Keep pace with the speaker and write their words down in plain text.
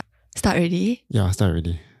Start already? Yeah, start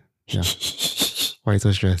already. Yeah. Why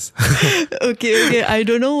so stressed? Okay. I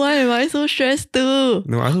don't know why am I so stressed too.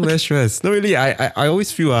 No, I'm very stressed. No, really, I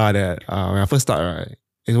always feel that when I first start, right,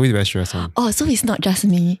 it's always very stressful. Oh, so it's not just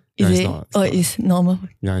me, is Yeah, it's it? not, it's or not. it's normal?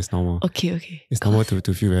 Yeah, it's normal. Okay. It's normal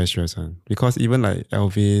to feel very stressed. Because even like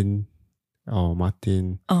Alvin or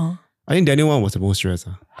Martin, Oh, I think Daniel one was the most stressed.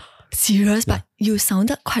 serious? Yeah. But you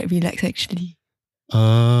sounded quite relaxed actually.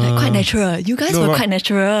 Like Like quite natural. You guys were quite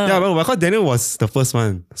natural. Yeah, but because Daniel was the first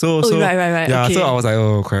one. So right. Yeah, Okay. so I was like,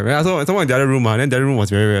 oh crap. Yeah, so someone in the other room, then the other room was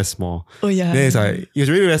very, very small. Oh yeah. Then it's like, it was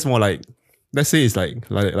really very small. Like, let's say it's like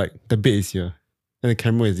the bed is here. And the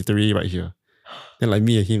camera is literally right here. Then like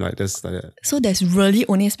me and him, like just like that. So there's really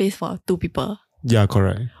only space for 2 people. Yeah,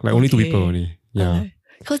 correct. Like only 2 Okay. people only. Yeah.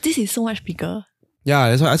 Because this is so much bigger.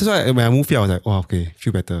 Yeah, that's why when I moved here, I was like, oh, okay,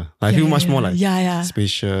 feel better. Like, I feel much more like yeah.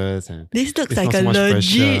 spacious and This looks it's like not a so much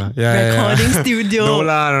legit pressure. Yeah. recording studio. No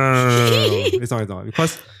lah, no. It's not.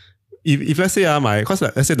 Because if let's say because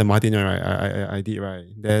let's say the Martin one, right, I did right.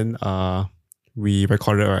 Then we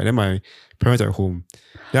recorded right. Then my parents are at home.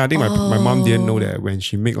 Then I think my mom didn't know that when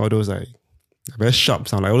she make all those like very sharp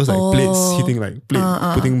sound, like all those like plates hitting like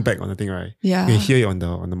putting back on the thing, right? Yeah. You can hear it on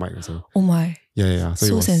the mic also. Oh my. Yeah. So, it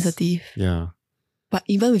So was, sensitive. Yeah. But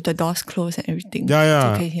even with the doors closed and everything.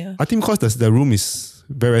 Yeah. It's okay here. I think because the room is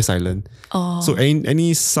very, very silent. Oh. So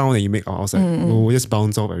any sound that you make outside will just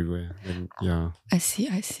bounce off everywhere. And yeah. I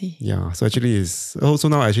see. Yeah. So actually is also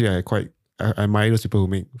now actually I admire those people who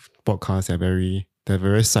make podcasts that have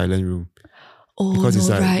very silent room. Oh, because it's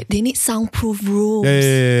like, right. They need soundproof rooms.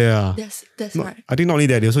 Yeah. That's right. I think not only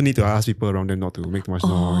that, they also need to ask people around them not to make too much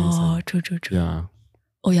noise. Oh, And, true. yeah.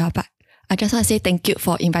 Oh yeah, but I just want to say thank you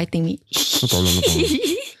for inviting me. No problem.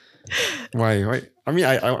 Why? I mean,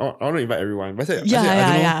 I want to invite everyone. But I don't know,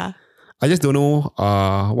 Yeah. I just don't know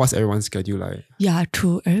what's everyone's schedule like. Yeah,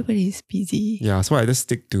 true. Everybody is busy. Yeah, so I just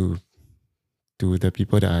stick to the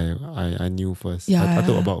people that I knew first. Yeah. I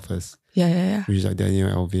thought about first. Yeah. Which is like Daniel,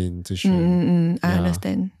 Alvin, Zhixuan. I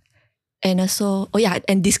understand. And also,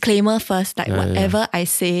 and disclaimer first, like whatever I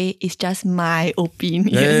say is just my opinion.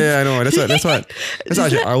 Yeah, I know. That's what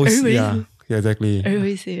I always, yeah, exactly.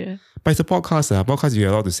 Everybody say that. But it's a podcast. Podcast, you're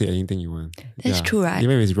allowed to say anything you want. That's true, right?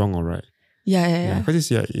 Even if it's wrong or right. Yeah. Because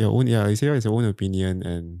it's your own, you say it's your own opinion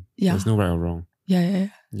and there's no right or wrong. Yeah.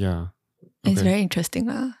 Yeah. Okay. It's very interesting.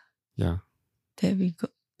 Yeah. That we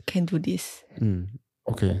can do this.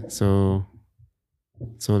 Okay, so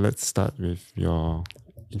let's start with your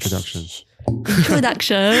introduction.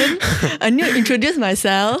 I need to introduce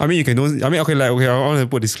myself. I mean, I want to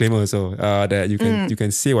put disclaimer also that you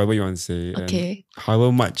can say whatever you want to say. Okay. And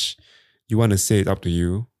however much you want to say, it's up to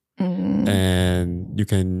you. And you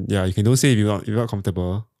can don't say if you're not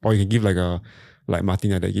comfortable, or you can give like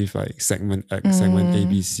Martina that give like segment X, segment A,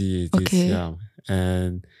 B, C.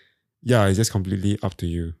 And it's just completely up to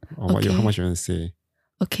you on how much you want to say.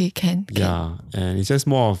 Okay, can. Yeah, and it's just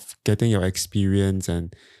more of getting your experience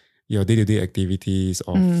and your day-to-day activities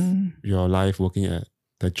of your life working at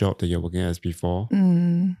the job that you're working as before.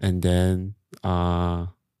 And then,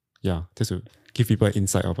 just to give people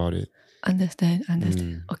insight about it. Understand.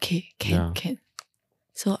 Okay, can.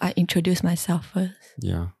 So I introduce myself first.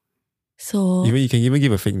 Yeah. So you can even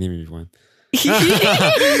give a fake name if you want.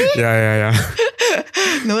 Yeah.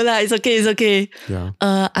 No lah, it's okay. Yeah.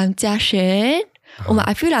 I'm Jia Xuan. Oh my,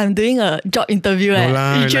 I feel like I'm doing a job interview.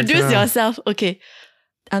 Introduce yourself. Okay.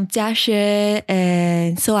 I'm Jia Xuan,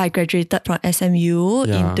 and so I graduated from SMU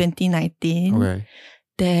in 2019. Okay.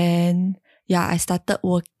 Then I started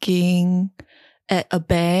working at a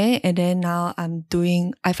bank, and then now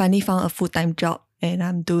I finally found a full-time job, and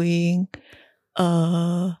I'm doing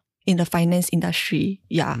in the finance industry.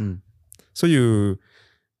 Yeah. So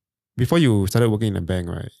before you started working in a bank,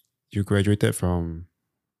 right? You graduated from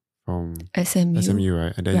SMU,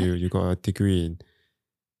 right? And then you got a degree in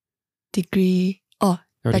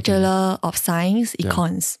Bachelor of Science,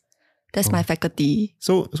 Econs. That's my faculty.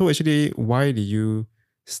 So actually, why do you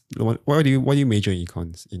major in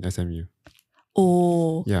Econs in SMU?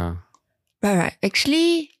 Oh. Yeah. Right.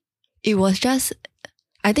 Actually, it was just,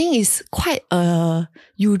 I think it's quite a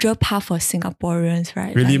usual path for Singaporeans,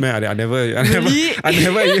 right? Really, man? I never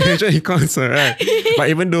majored in Econs, right? But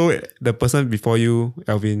even though the person before you,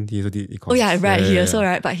 Alvin, he also did Econs. Oh yeah, right. He also,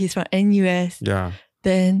 right? But he's from NUS. Yeah.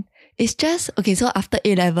 Then it's just, okay, so after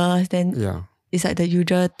A-levels, then it's like the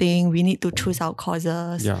usual thing. We need to choose our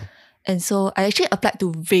courses. Yeah. And so I actually applied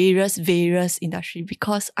to various industries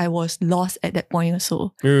because I was lost at that point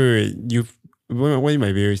also. Wait. What are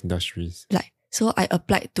my various industries? So I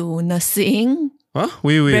applied to nursing, Huh?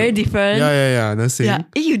 Wait. Very different. Yeah. Nursing. Yeah.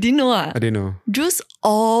 You didn't know I didn't know. Jules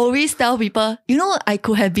always tell people, I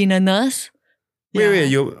could have been a nurse.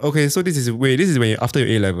 Wait. So this is when you, after your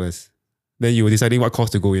A-levels, then you were deciding what course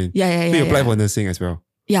to go in. Yeah. So you applied for nursing as well.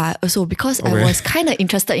 Yeah. Also because I was kind of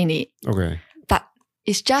interested in it. Okay. But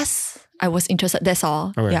it's just I was interested. That's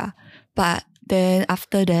all. Okay. Yeah. But then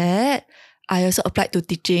after that, I also applied to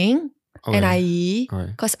teaching, NIE,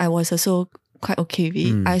 because I was also quite okay with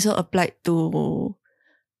it. I also applied to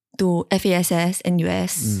FASS,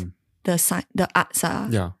 NUS, the arts.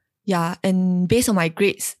 Yeah. And based on my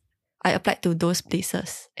grades, I applied to those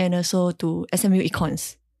places and also to SMU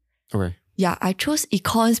Econs. Okay. Yeah, I chose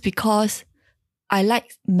Econs because I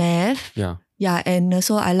like math. Yeah. Yeah, and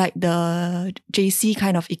also I like the JC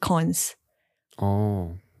kind of Econs.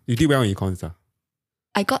 Oh, you did well in Econs, lah.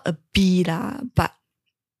 I got a B lah, but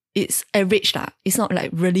it's average lah. It's not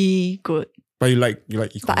like really good. But you like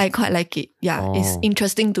Econs. But I quite like it. Yeah, it's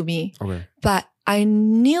interesting to me. Okay. But I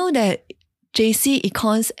knew that JC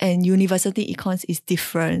Econs and University Econs is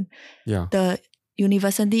different. Yeah. The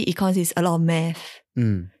University Econs is a lot of math.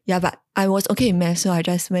 Yeah, but I was okay in math, so I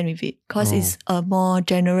just went with it because it's a more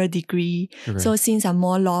general degree. Okay. So since I'm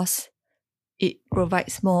more lost, it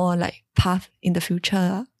provides more like path in the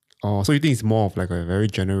future. Oh, so you think it's more of like a very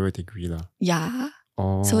general degree lah? Yeah.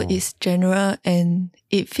 Oh. So it's general and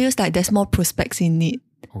it feels like there's more prospects in it.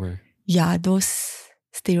 Okay. Yeah, those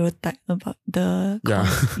stereotype about the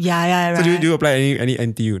Yeah, right. So do you apply any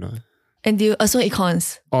NTU no? And you also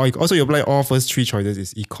Econs. Oh, also you apply all first three choices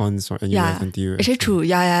is Econs or NTU. Actually true.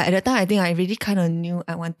 Yeah. At that time I think I really kind of knew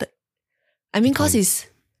I wanted. I mean, because it's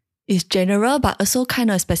general but also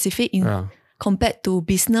kind of specific in compared to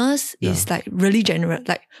business. It's like really general.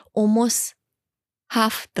 Like almost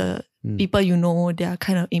half the people they are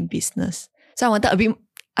kind of in business. So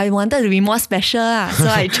I wanted to be more special. So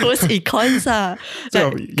I chose Econs.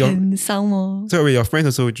 So can sound more. So your friends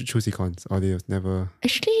also choose Econs or they have never?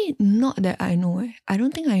 Actually, not that I know. I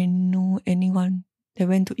don't think I know anyone that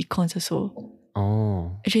went to Econs also.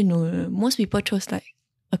 Oh. Actually, no. Most people chose like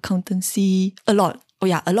accountancy. A lot. Oh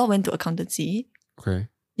yeah, a lot went to accountancy. Okay.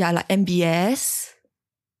 Yeah, like MBS.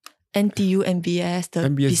 NTU MBS, the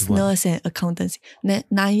MBS business and accountancy.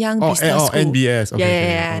 Nanyang Business School. NBS.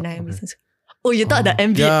 Okay, yeah, Nanyang Business School. Oh, you thought the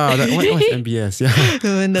MBS? Yeah, what is MBS? Yeah.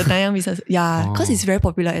 The Nanyang Business. Yeah, because it's very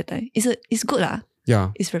popular at the time. It's good lah.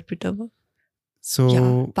 Yeah. It's reputable. So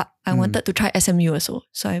yeah, but I wanted to try SMU also,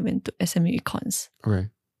 so I went to SMU Econs. Okay.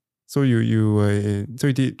 So you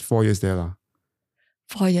did 4 years there lah.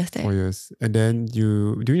 4 years there. 4 years, and then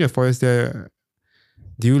during your 4 years there,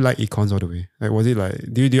 do you like Econs all the way? Like, was it like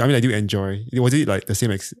do you enjoy? Was it like the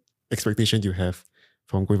same expectation you have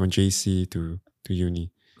from going from JC to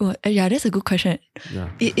uni? Oh, yeah, that's a good question. Yeah,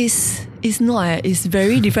 it's not. It's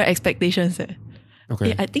very different expectations.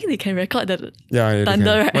 Okay, I think they can record the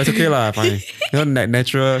thunder. Right? But it's okay lah, fine.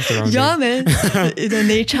 Natural surroundings. Yeah, man. The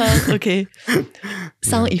nature. Okay.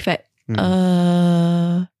 Sound effect.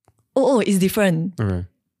 It's different. Okay.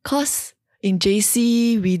 Cause in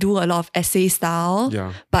JC we do a lot of essay style.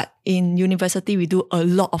 Yeah. But in university we do a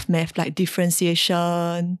lot of math like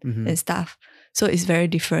differentiation and stuff. So it's very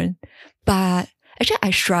different. But actually I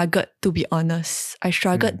struggled, to be honest. I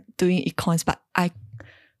struggled doing Econs, but I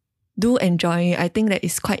do enjoy it. I think that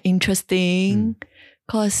it's quite interesting.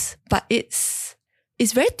 But it's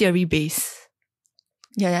very theory based.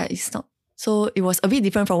 Yeah, it's not. So it was a bit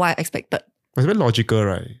different from what I expected. It's very logical,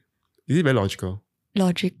 right? Is it very logical?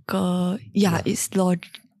 Logical. Yeah. It's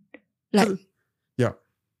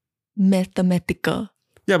mathematical.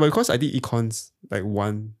 Yeah, but because I did Econs like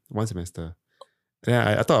one semester. And then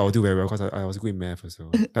I thought I would do very well because I was good in math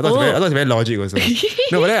also. I thought it's very logic also.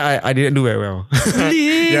 No, but then I didn't do very well.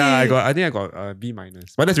 Really? Yeah, I think I got a B-.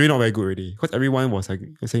 But that's really not very good already. Because everyone was like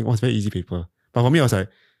saying, it's very easy paper. But for me, I was like,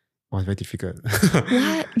 it's very difficult.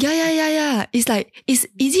 What? Yeah. It's like, it's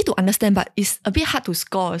easy to understand, but it's a bit hard to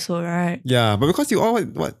score also, right? Yeah, but because you all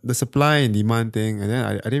the supply and demand thing, and then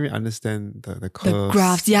I didn't really understand the curves. The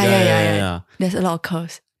graphs. Yeah. There's a lot of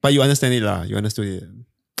curves. But you understand it lah. You understood it.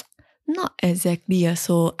 Not exactly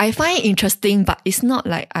also. I find it interesting, but it's not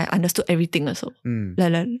like I understood everything also.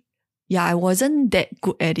 I wasn't that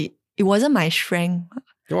good at it. It wasn't my strength.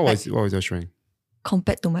 What was your strength?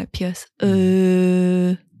 Compared to my peers.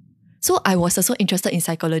 So I was also interested in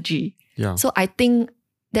psychology. Yeah. So I think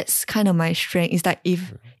that's kind of my strength. It's like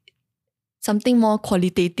if something more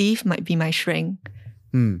qualitative might be my strength.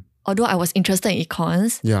 Although I was interested in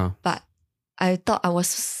Econs. Yeah. But I thought I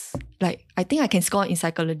was like, I think I can score in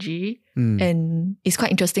psychology and it's quite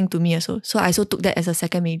interesting to me also. So I also took that as a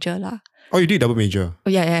second major lah. Oh, you did double major? Oh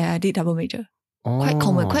yeah, I did double major. Oh.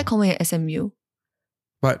 Quite common at SMU.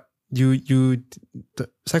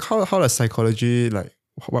 how does psychology like?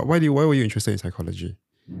 Why were you interested in psychology?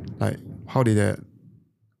 Like, how did that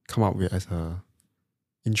come up with as a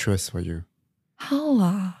interest for you?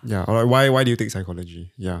 How Yeah, or like why do you take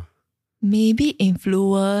psychology? Yeah, maybe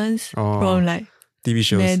influence from like TV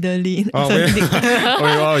shows. Madeline. Oh, wait.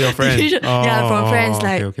 Wow, your friend. Yeah, from friends.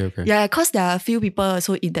 Like, okay. yeah, because there are a few people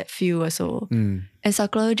also in that field also. Mm. And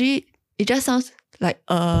psychology, it just sounds like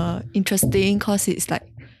interesting because it's like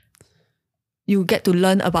you get to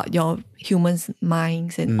learn about your humans'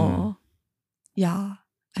 minds and all. Yeah,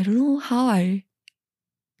 I don't know how I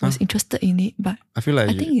was interested in it, but I feel like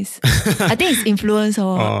I think it's influence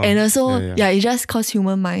and also it's just cause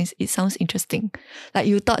human minds. It sounds interesting. Like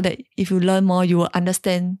you thought that if you learn more, you will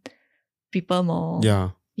understand people more.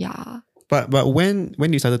 Yeah. But when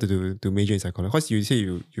you started to major in psychology, because you say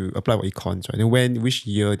you apply for econs, right? Then which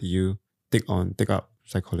year did you take up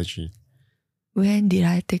psychology? When did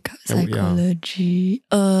I take up psychology?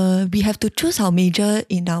 We have to choose our major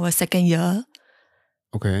in our second year.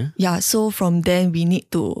 Okay. Yeah, so from then we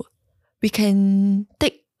can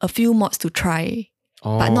take a few mods to try,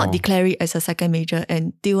 but not declare it as a second major.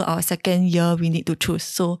 And till our second year, we need to choose.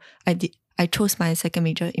 So I chose my second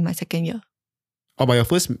major in my second year. Oh, but your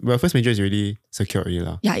first major is already secured already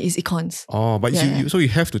lah. Yeah, it's econs. Oh, but so you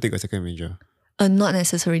have to take a second major. Not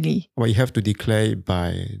necessarily. But you have to declare it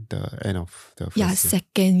by the end of the first year.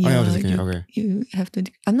 Second year. Second year. Okay. You have to.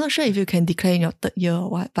 I'm not sure if you can declare in your third year or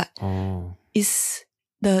what, but it's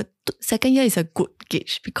the second year is a good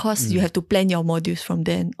gauge because you have to plan your modules from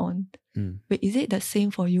then on. Wait, is it the same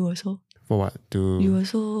for you also? For what? You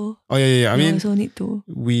also. Oh yeah. I mean, also need to.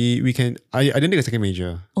 We can. I didn't take a second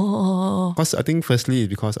major. Oh. Because I think firstly it's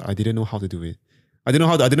because I didn't know how to do it. I didn't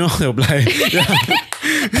know how to apply.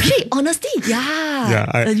 Actually, honestly,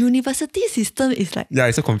 the university system is like... Yeah,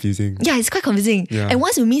 it's so confusing. Yeah, it's quite confusing. Yeah. And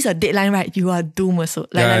once you miss a deadline, right, you are doomed also.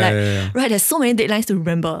 Right, there's so many deadlines to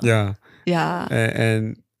remember. Yeah. Yeah.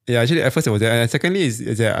 And actually at first it was there. And secondly is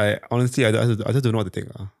that I honestly, I just don't know what to take.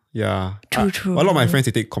 Yeah. True. A lot of my friends,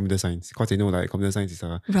 they take computer science because they know like computer science is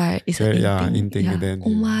a... Right, it's very, an in thing. And then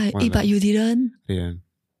oh my, but you didn't? Didn't.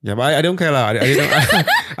 Yeah, but I don't care lah. I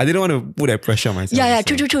didn't want to put that pressure on myself. Yeah,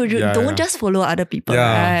 true. Don't just follow other people,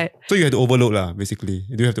 right? So you have to overload lah, basically.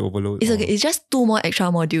 You do have to overload. It's okay. It's just 2 more extra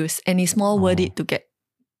modules and it's more worth it to get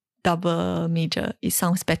double major. It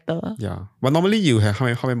sounds better. Yeah. But normally you have how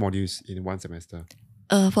many modules in one semester?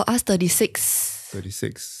 For us, 36.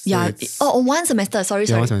 36. Yeah. One semester. Sorry.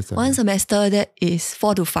 One semester that is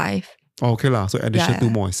 4 to 5. Oh, okay lah. So addition 2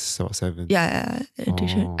 more is 7. Yeah,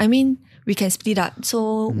 addition. I mean, we can split up.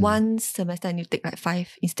 So one semester and you take like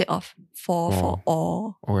 5 instead of 4 for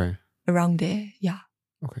all. Okay. Around there. Yeah.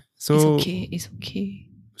 Okay. So it's okay.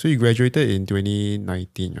 So you graduated in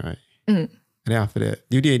 2019, right? And then after that,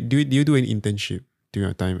 do you do an internship during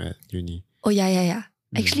your time at uni? Oh yeah.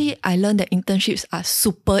 Actually, I learned that internships are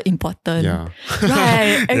super important. Yeah.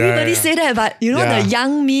 Right. Everybody say that, but you know the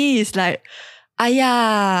young me is like,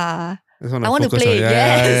 I want to play.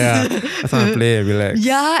 Yes. I just want to play and relax.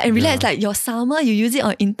 Yeah, and relax. Like your summer, you use it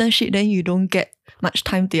on internship, then you don't get much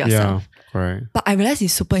time to yourself. Yeah, right. But I realized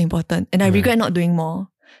it's super important and I regret not doing more.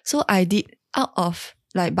 So I did out of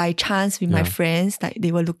like by chance with my friends, like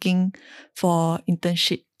they were looking for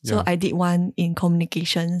internship. So I did one in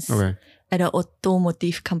communications at an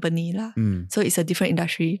automotive company lah. So it's a different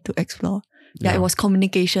industry to explore. Yeah, it was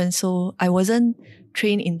communication. So I wasn't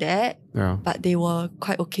trained in that, but they were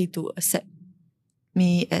quite okay to accept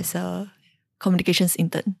me as a communications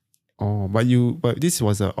intern. Oh, but this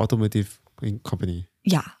was an automotive company.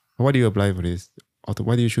 Yeah. Why do you apply for this?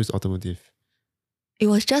 Why do you choose automotive? It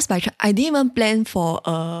was just by I didn't even plan for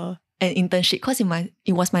an internship because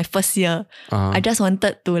it was my first year. I just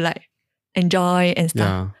wanted to like enjoy and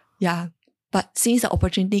stuff. Yeah. But since the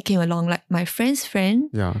opportunity came along, like my friend's friend,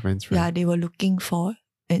 they were looking for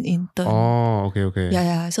an intern. Oh, okay.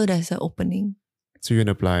 Yeah. So there's an opening. So you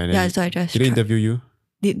didn't apply? So I just did they interview you?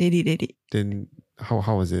 They did. Then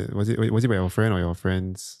how was it? Was it by your friend or your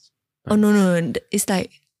friends? Like, no. It's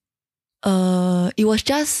like, it was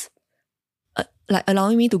just like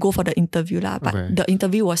allowing me to go for the interview lah. But the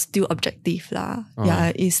interview was still objective lah.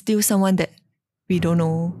 Yeah, it's still someone that we don't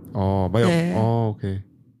know. Oh, but okay.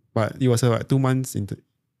 But it was a 2 months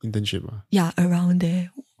internship. Yeah, around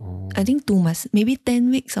there. Oh. I think 2 months, maybe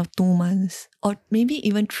 10 weeks or 2 months, or maybe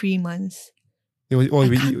even 3 months. It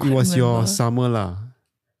was your summer lah.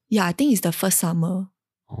 Yeah, I think it's the first summer.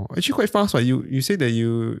 Oh, actually quite fast, right? You said that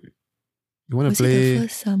you want to play. Was it the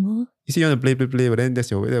first summer? You said you want to play, but then that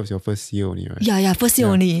was your first year only, right? Yeah, first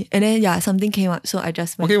year only. And then something came up, so I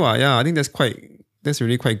just went. Okay, I think that's quite that's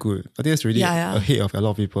really quite good. I think that's really Yeah. ahead of a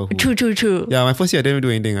lot of people. True. Yeah, my first year I didn't do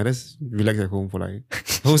anything. I just relaxed at home for like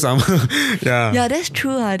whole summer. Yeah. Yeah, that's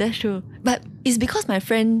true. That's true. But it's because my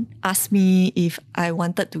friend asked me if I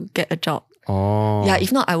wanted to get a job. Oh. Yeah,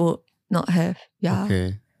 if not, I would not have. Yeah.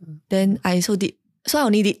 Okay. Then I I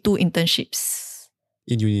only did 2 internships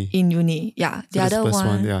In uni. in uni. Yeah. So The that's other first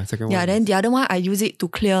one. Yeah, second one. Yeah, then the other one, I use it to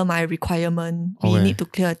clear my requirement. We Okay. need to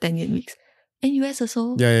clear 10 weeks. And US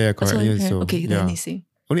also? Yeah, correct. Also, Yeah, so, okay, then it's same.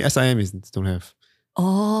 only SIM is don't have.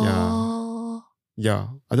 Oh. Yeah.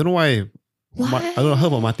 I don't know why. Why? I don't know. I heard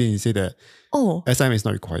about Martin. He said that Oh, SIM is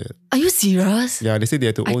not required. are you serious? Yeah, they say they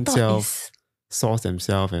have to I own thought self, it's- source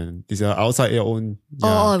themselves, and these are outside your own. Yeah.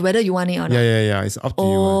 Oh, whether you want it or not. Yeah. It's up to you.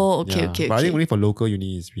 Oh, one. okay, Yeah. okay, But I think okay. only for local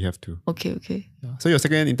unis we have to. Okay. Yeah. So your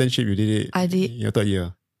second internship, you did it. I did. in your third year,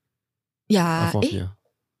 or Yeah. fourth year.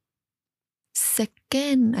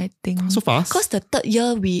 Second, I think. So fast. Because the third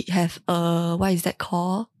year we have what is that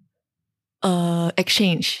called?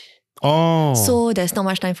 Exchange. Oh. So there's not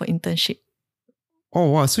much time for internship. Oh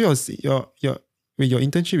wow. So your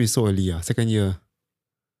internship is so early. Second year.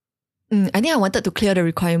 I think I wanted to clear the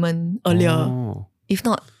requirement earlier. Oh. If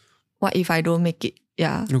not, what if I don't make it?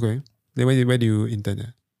 Yeah. Okay. Then where do you intern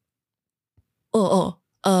at?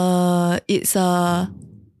 It's a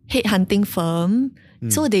headhunting firm.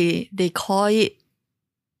 So they call it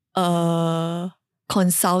a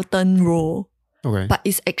consultant role, Okay. but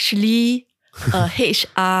it's actually a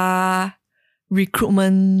HR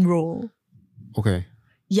recruitment role. Okay.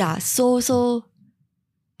 Yeah, so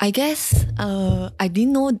I guess I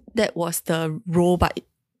didn't know that was the role, but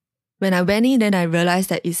when I went in, then I realized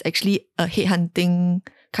that it's actually a headhunting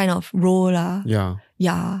kind of role lah. Yeah.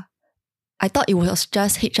 Yeah, I thought it was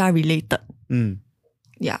just HR related. Mm.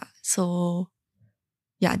 Yeah, so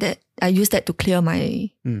yeah, that I used that to clear my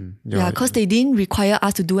because they didn't require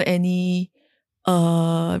us to do any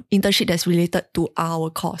internship that's related to our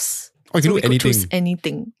course. Oh, you can So do we could anything. choose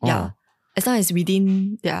anything. Oh. Yeah, as long as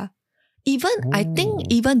within even I Oh.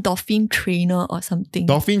 think even dolphin trainer or something.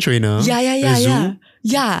 Dolphin trainer. Yeah. At zoo?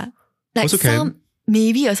 Yeah. Like Also can? some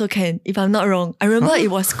maybe also can, if I'm not wrong. I remember Huh?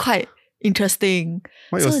 it was quite interesting.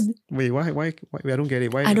 Why? So- Wait, why? Wait, I don't get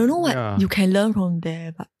it. Why? I don't know what Yeah. you can learn from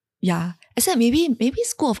there, but yeah. Except maybe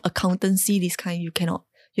school of accountancy, this kind you cannot.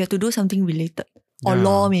 You have to do something related. Or Yeah.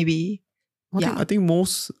 law maybe. I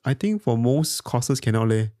think for most courses cannot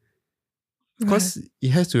leh. Because it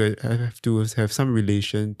has to have some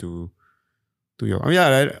relation to your. I mean,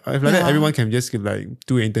 if like that, Yeah. everyone can just like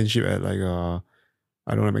do an internship at like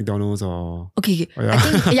I don't know, McDonald's or Okay. Oh, yeah. I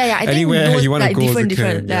think I think Anywhere those, you wanna like go also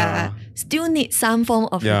different. can, Yeah. Still need some form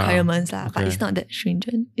of Yeah. requirements lah, but Okay. it's not that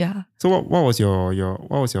stringent. Yeah. So what was your like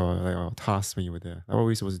your task when you were there? Like, what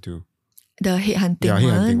were you supposed to do? The headhunting Yeah,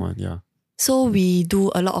 headhunting one. one. Yeah. So we do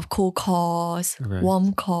a lot of cold calls, Okay.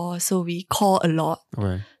 warm calls. So we call a lot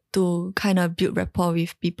Okay. to kind of build rapport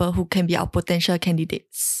with people who can be our potential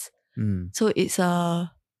candidates. So it's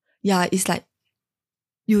it's like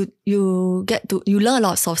you learn a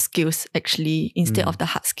lot of soft skills actually instead of the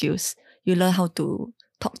hard skills. You learn how to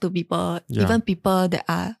talk to people, Yeah. even people that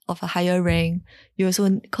are of a higher rank. You also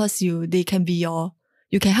they can be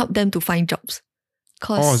you can help them to find jobs.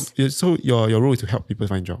 So your role is to help people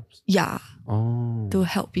find jobs. Yeah, Oh. to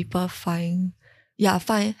help people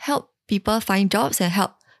help people find jobs and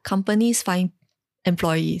help companies find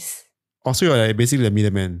employees. So you're like basically the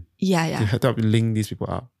middleman. Yeah. To help link these people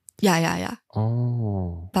up. Yeah.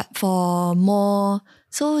 Oh. But for more,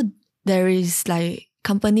 so there is like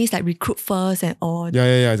companies like Recruit First and all.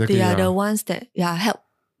 Yeah, exactly. They are yeah. the ones that help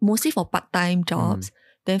mostly for part-time jobs.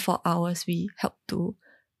 Then for ours, we help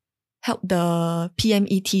the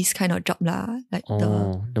PMETs kind of job lah, like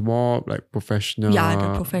the more like professional.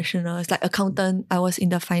 the professionals, like accountant. I was in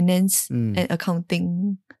the finance and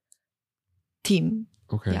accounting team.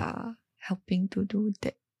 Okay. Yeah, helping to do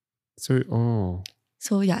that.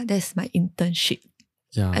 So yeah, that's my internship.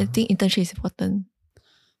 yeah. I think internship is important.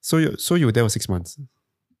 So you were there for 6 months.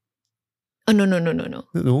 Oh no.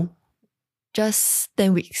 No? Just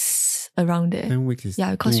 10 weeks around there. 10 weeks is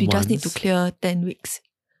Because 2 we just need to months. clear 10 weeks.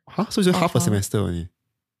 Huh? So it's just half a of, semester only.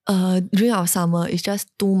 During our summer, it's just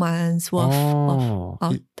 2 months worth of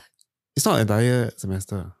our It's not an entire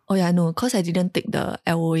semester. Oh yeah, no, because I didn't take the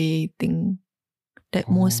LOA thing that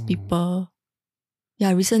most people.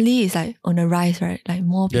 Yeah, recently it's like on the rise, right? Like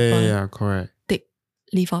more people Yeah, correct. take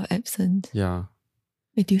leave of absence. Yeah.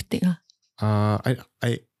 Wait, do you take?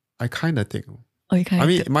 I kind of take. Oh, you can't. I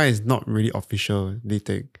mean, mine is not really official. They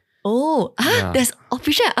take. Yeah. There's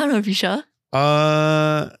official and unofficial.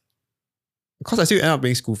 Because I still end up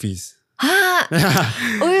paying school fees. Wait,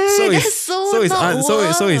 that's so it's not so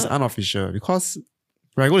it's worth. unofficial because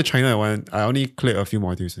When I go to China, I only cleared a few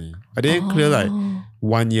modules only. I didn't clear like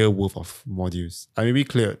 1 year worth of modules. I maybe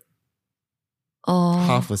cleared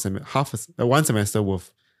one semester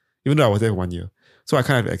worth, even though I was there for 1 year. So I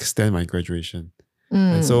kind of extend my graduation.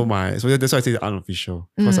 And so that's why I say it's unofficial.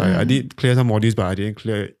 Because I did clear some modules, but I didn't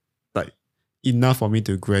clear it like enough for me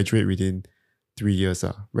to graduate within 3 years.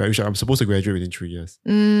 Which I'm supposed to graduate within 3 years.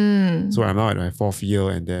 So I'm now at my 4th year,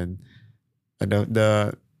 and then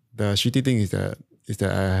the shitty thing is that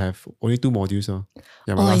I have only 2 modules.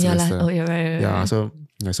 Yeah, my last semester. Right. Yeah, so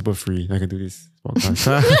I'm super free. I can do this podcast.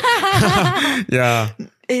 Yeah.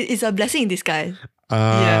 It's a blessing in disguise.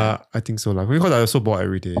 I think so. Because I was so bored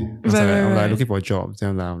every day. I'm like looking for jobs.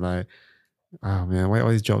 Then I'm like, oh man, why are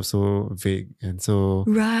all these jobs so vague and so...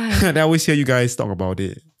 Right. And I always hear you guys talk about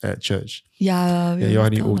it at church. Yeah. You all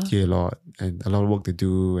need OT a lot and a lot of work to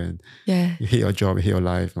do, and you hate your job, you hate your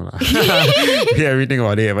life. You hate everything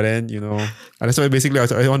about it. But then, and that's why basically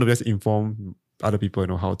I want to just inform other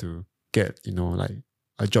people, how to get, like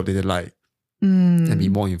a job that they like, and be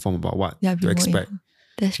more informed about what to expect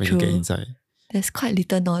when you get inside. There's quite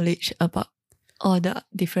little knowledge about all the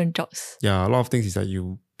different jobs. Yeah, a lot of things is that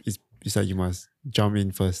it's like you must jump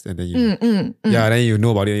in first, and then you then you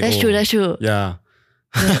know about it. That's true. Yeah.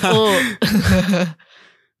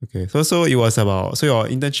 Okay. So it was about, so your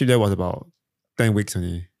internship there was about 10 weeks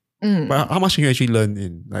only. But how much can you actually learn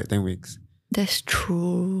in like 10 weeks? That's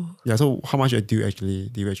true. Yeah. So how much do you actually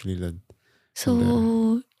learn?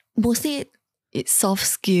 So mostly it's soft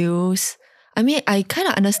skills. I mean, I kind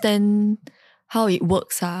of understand how it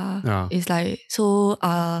works. It's like, so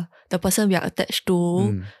the person we are attached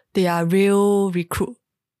to, they are real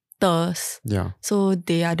recruiters. Yeah. So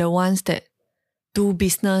they are the ones that do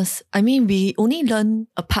business. I mean, we only learn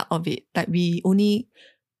a part of it. Like we only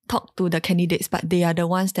talk to the candidates, but they are the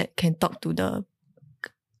ones that can talk to the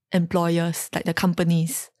employers, like the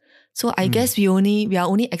companies. So I guess we are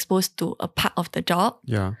only exposed to a part of the job.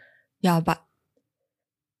 Yeah. Yeah, but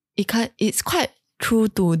it's quite true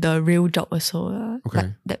to the real job also. Okay.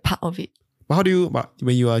 Like that part of it. But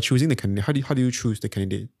when you are choosing the candidate, how do you choose the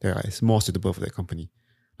candidate that is more suitable for that company?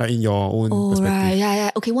 Like in your own perspective. Right.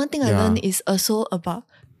 Yeah. Okay, one thing I learned is also about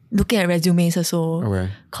looking at resumes also. Okay.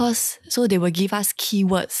 So they will give us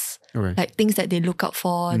keywords, okay. like things that they look out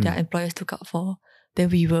for, their employers look out for. Then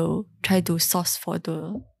we will try to source for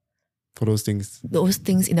those things. Those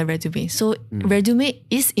things in the resume. So resume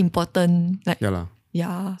is important. Like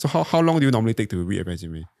yeah. So how long do you normally take to read a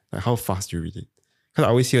resume? Like how fast do you read it? Because I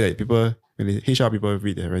always hear that people, when HR people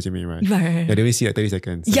read their resume, right? Right. Yeah, they only see like 30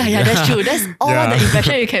 seconds. Yeah, that's true. That's all the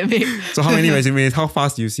impression you can make. So how many resumes, how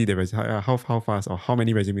fast do you see the resume? How fast or how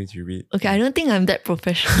many resumes do you read? Okay, I don't think I'm that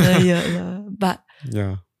professional yet. But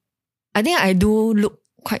I think I do look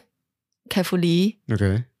quite carefully.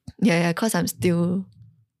 Okay. Yeah, because I'm still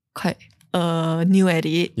quite new at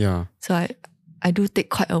it. Yeah. So I do take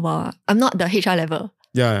quite a while. I'm not the HR level.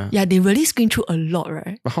 Yeah. Yeah, they really screen through a lot,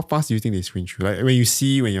 right? But how fast do you think they screen through? Like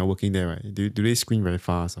when you're working there, right? Do they screen very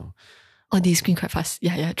fast or? Oh, they screen quite fast.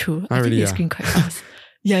 Yeah, true. I think they screen quite fast.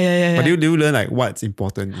 Yeah. But do you learn like what's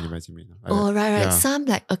important in the resume? Like right. Yeah. Some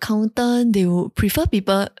like accountant, they will prefer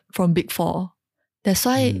people from Big Four. That's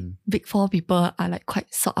why Big Four people are like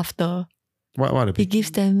quite sought after. What are the big? It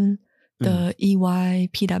gives them the EY,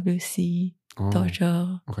 PwC, Deutsche.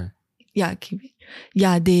 Okay. Yeah,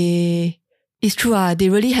 it's true. They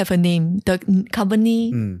really have a name. The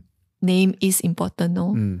company name is important,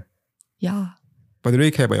 no? Yeah. But do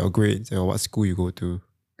they care about your grades or what school you go to?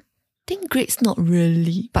 I think grades not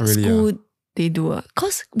really, but really, school they do.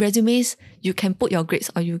 Because resumes, you can put your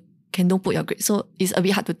grades or you can don't put your grades. So it's a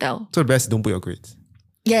bit hard to tell. So the best don't put your grades?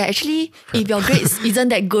 Yeah, actually, if your grades isn't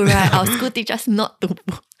that good, right, our school teach us not to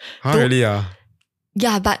put. Really?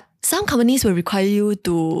 Yeah, but some companies will require you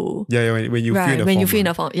to... Yeah, when you fill in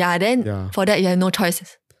the form. Yeah, then for that you have no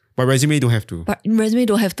choice. But resume don't have to. But resume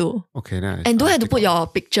don't have to. Okay, nice. And don't have to put your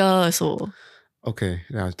picture so. Okay,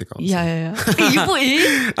 then I'll take out. Yeah. You put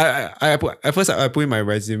in? I put in my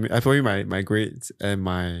resume, I put in my grades and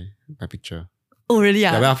my picture. Oh, really?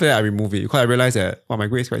 Yeah, but after that I remove it because I realized that my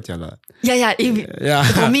grades quite jialat. Yeah.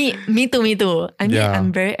 For me too. I mean,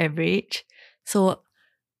 I'm very average. So,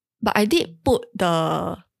 but I did put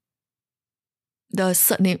the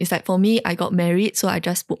surname. It's like for me, I got married, so I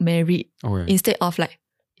just put married instead of like.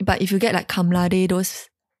 But if you get like cum laude, those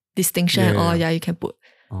distinction, you can put.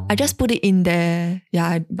 I just put it in there.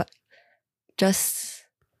 Yeah, but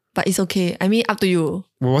it's okay. I mean, up to you.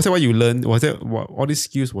 Well, was that what you learned? Was that what all these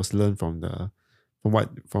skills was learned from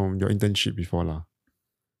your internship before lah?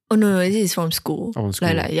 Oh no, this is from school. From school.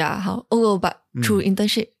 But through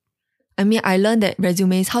internship, I mean, I learned that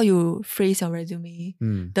resumes, how you phrase your resume,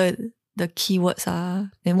 Mm. the keywords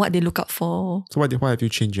are, and what they look out for. So why have you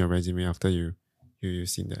changed your resume after you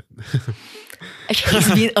seen that? Actually,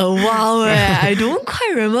 it's been a while. I don't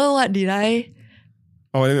quite remember what did I.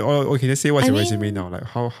 Okay. Let's say what's I your mean- resume now? Like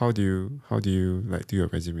how do you like do your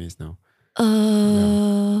resumes now?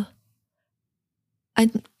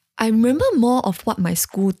 I remember more of what my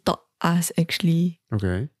school taught us actually.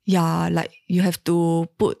 Okay. Yeah, like you have to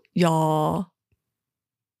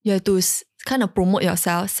kind of promote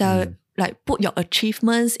yourself, like put your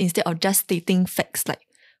achievements instead of just stating facts like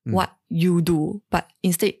what you do, but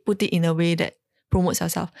instead put it in a way that promotes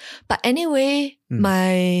yourself. But anyway,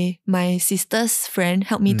 my sister's friend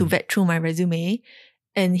helped me to vet through my resume,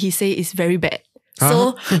 and he say it's very bad.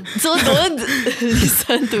 So don't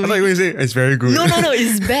listen to I thought you were me. going to say it's very good. No,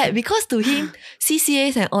 it's bad because to him,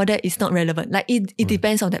 CCAs and all that is not relevant. Like it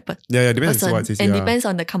depends on that Yeah, depends person on what it is. and Yeah. depends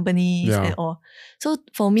on the companies Yeah. and all. So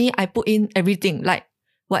for me, I put in everything, like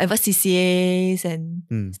whatever CCAs and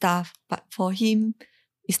stuff. But for him,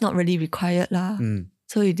 it's not really required lah.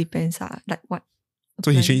 So it depends like what.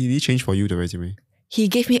 So he changed for you the resume. He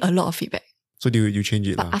gave me a lot of feedback. So do you change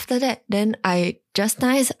it But lah? after that, then I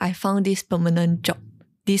found this permanent job.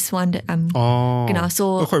 This one that I'm Oh. now.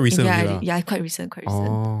 So quite recent yeah, only lah. yeah, quite recent.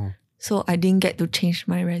 Oh. So I didn't get to change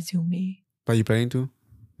my resume. But you planning to?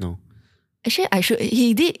 No. Actually, I should.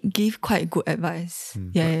 He did give quite good advice.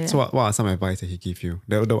 Yeah. So what are some advice that he gave you?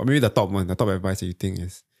 Maybe the top advice that you think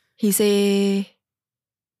is? He say,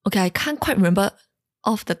 okay, I can't quite remember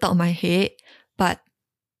off the top of my head, but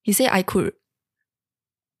he said I could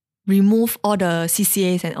remove all the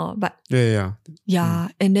CCAs and all, but Yeah.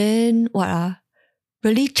 and then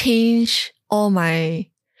really change all my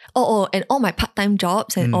and all my part-time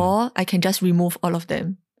jobs and all, I can just remove all of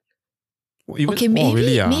them. Even, Maybe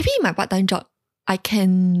really, maybe my part-time job I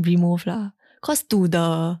can remove lah. Cause to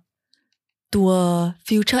a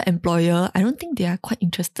future employer, I don't think they are quite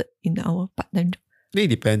interested in our part-time job. It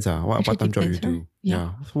depends what Actually part-time job you depends, do. right?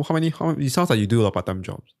 Yeah. So how many, it sounds like you do a lot of part-time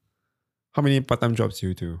jobs. How many part-time jobs do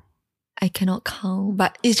you do? I cannot count,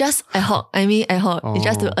 but it's just ad hoc. I mean ad hoc. It's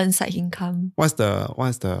just Oh. to earn side income. What's the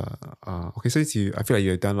okay, so I feel like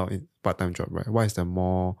you've done a lot in part-time job, right? What is the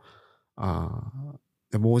more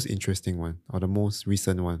the most interesting one or the most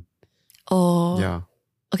recent one? Oh, Yeah.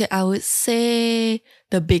 okay. I would say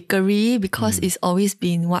the bakery because it's always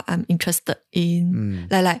been what I'm interested in.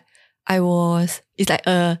 Like it's like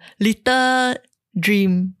a little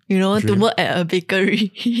dream, to Dream? work at a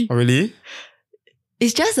bakery. Oh, really?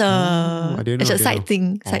 It's just I didn't know, it's a I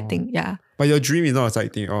didn't side know. thing. Yeah. But your dream is not a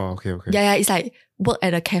side thing. Oh, okay. Yeah. It's like work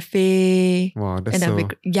at a cafe Wow, that's and a so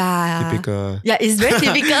bakery. Yeah. typical. Yeah, it's very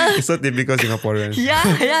typical. It's so typical Singaporean.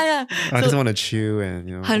 Yeah. I just want to chill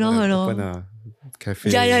and I know. open a cafe.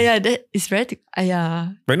 Yeah. That is very yeah.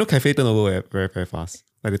 But cafe turnover very, very fast.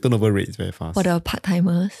 Like the turnover rate is very fast. For the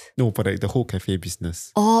part-timers. No, for the whole cafe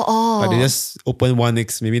business. Oh. Like they just open one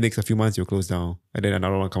maybe next a few months you close down and then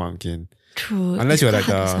another one come up again. True. Unless It's you're like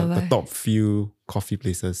quite hard to the survive. top few coffee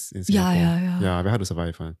places in Singapore. Yeah. Yeah, very hard to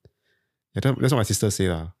survive. One. Yeah, that's what my sister say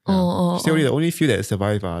lah. Oh. She only the only few that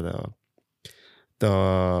survive are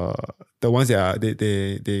the ones that are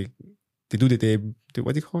they do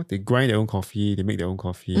what do you call it? They grind their own coffee, they make their own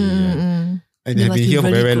coffee. And they They have must been be here for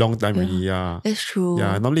a really very good. long time Yeah. already. Yeah. That's true.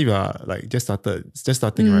 Yeah. Normally we are like just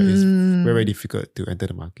starting, right? It's very, very difficult to enter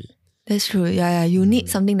the market. That's true. Yeah. You need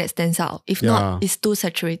something that stands out. If Yeah. not, it's too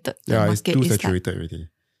saturated. The Yeah, it's market too is saturated already.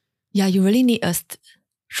 You really need a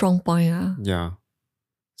strong point. Yeah.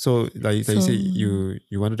 So like you said, you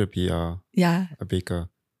wanted to be a baker.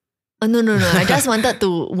 No. I just wanted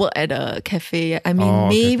to work at a cafe. I mean, Oh,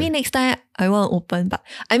 okay, maybe okay. next time I want to open. But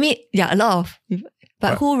I mean, a lot of people.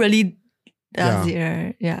 But who really does it?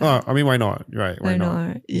 Right? Yeah. Oh, I mean, why not? Right? Why not?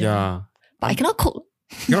 not? Yeah. But I cannot cook.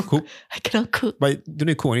 You cannot cook, I cannot cook. but don't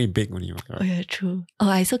you cook only bake only, right? Oh yeah, true. Oh,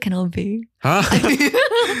 I also cannot bake. Huh? You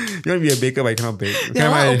want to be a baker, but you cannot bake. I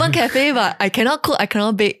want to open cafe, but I cannot cook. I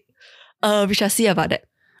cannot bake. We shall see about that.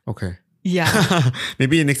 Okay. Yeah.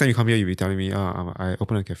 Maybe next time you come here, you'll be telling me, I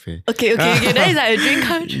open a cafe. Okay. That is like a dream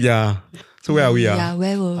come true. Yeah. So where are we? Yeah,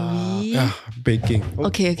 where were we? Yeah, baking. Oh,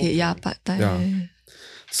 Okay. Yeah, part-time. Yeah.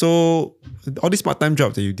 So all these part-time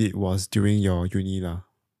jobs that you did was during your uni lah.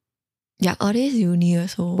 Yeah, all this uni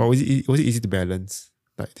also. But was it easy to balance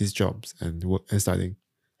like these jobs and work and studying?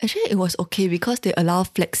 Actually, it was okay because they allow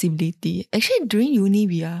flexibility. Actually, during uni,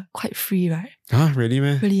 we are quite free, right? Huh? Really,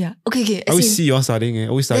 man? Really, yeah. Okay. I always see you all studying.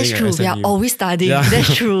 Always studying That's true. at We are SMU. always studying. Yeah.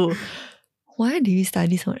 That's true. Why do we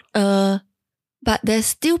study so much? But there's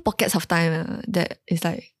still pockets of time that is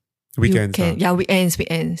like Weekends.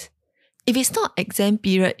 weekends. if it's not exam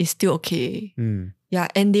period, it's still okay. Mm. Yeah,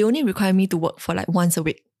 and they only require me to work for like once a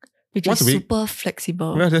week, which Once is a week? super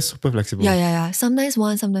flexible. Yeah, that's super flexible. Yeah. Sometimes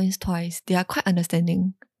once, sometimes twice. They are quite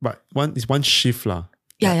understanding. But it's one shift lah.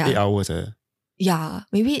 Yeah, Like yeah. 8 hours. Yeah,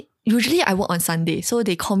 maybe usually I work on Sunday, so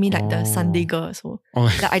they call me like the Sunday girl. So Oh,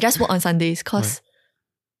 like I just work on Sundays because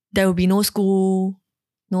there will be no school,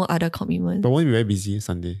 no other commitment. but won't you be very busy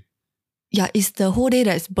Sunday? Yeah, it's the whole day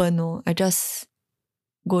that's burnt. No, I just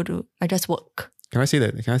work. Can I say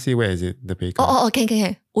that? Can I say where is it? The baker. Oh,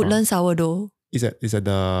 can. Woodland sourdough. Is at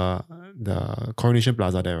the Coronation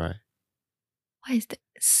Plaza there, right? What is that?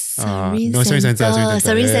 No, Serene Center.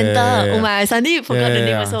 Serene Center. Yeah. Oh my, I suddenly forgot the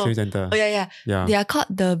name also. Serene Center. Oh yeah. Yeah. They are called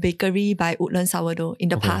the Bakery by Woodland Sourdough in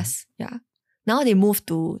the Okay. past. Yeah. Now they moved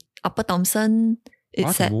to Upper Thomson. They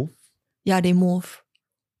move? They moved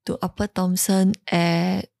to Upper Thomson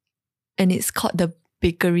and it's called the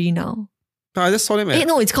Bakery now. No, I just saw them at.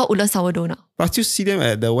 No, it's called Woodland Sourdough now. But I still see them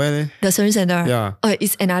at the where? The Serene Center. Yeah. Oh,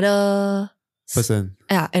 it's another Person.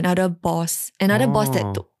 Yeah, another boss. Another boss that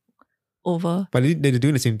Oh. took over. But they're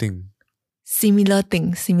doing the same thing. Similar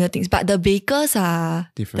things. But the bakers are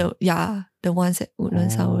Different. the ones at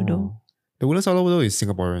Woodland Sourdough. The Woodland Sourdough is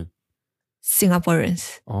Singaporean.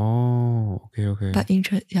 Singaporeans. Oh, okay. But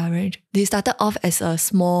very. They started off as a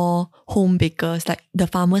small home bakers, like the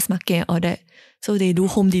farmers market and all that. So they do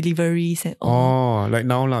home deliveries and all. Oh, like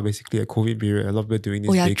now lah, basically a COVID period, a lot of people doing this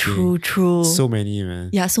Oh yeah, baking. true. So many, man.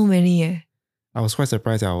 Yeah, so many. I was quite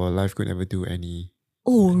surprised that our life could never do any.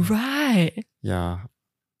 Oh, right. Yeah.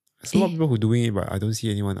 There's a lot of people who doing it, but I don't see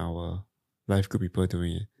anyone in our life group people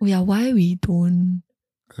doing it. Oh yeah, why we don't?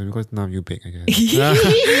 Because none of you bake, I guess.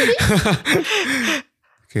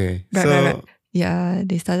 Okay. Right. Yeah,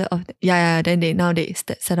 they started off. Then they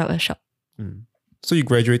set up a shop. So you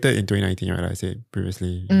graduated in 2019, right? Like I said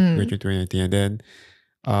previously, you graduated in 2019, and then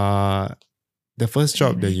the first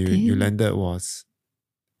job that you landed was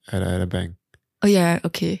at a bank. Oh yeah,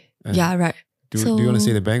 okay. And right. Do you want to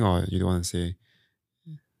say the bank or you don't want to say?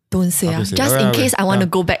 Don't say. After say. Just Okay, in case I want to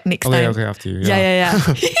go back next time. Okay, after you. Yeah.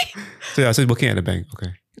 So it's working at the bank.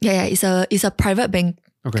 Okay. Yeah, it's a private bank.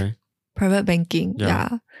 Okay. Private banking.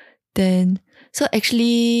 Yeah. Then so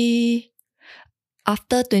actually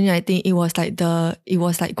after 2019 it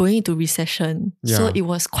was like going into recession. Yeah. So it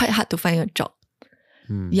was quite hard to find a job.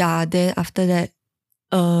 Yeah, then after that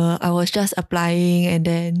I was just applying and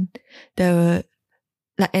then there were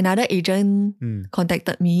like another agent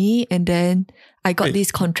contacted me and then I got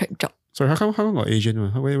this contract job. Sorry, how come got agent?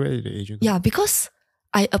 Where did the agent? Yeah, because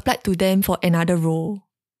I applied to them for another role.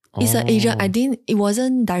 It's an agent. It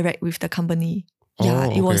wasn't direct with the company.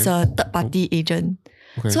 Yeah, it was a third party agent.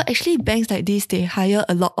 Okay. So actually banks like this, they hire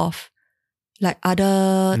a lot of like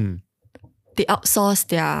other, they outsource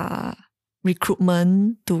their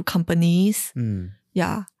recruitment to companies.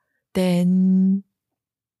 Yeah. Then,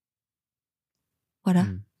 what yeah.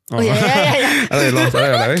 Yeah. I lost. What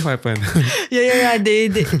happened? Yeah. They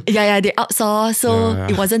outsource, so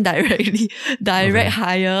it wasn't direct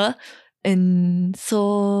hire. And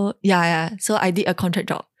so so I did a contract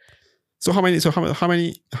job. So how many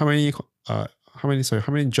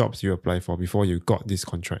jobs you apply for before you got this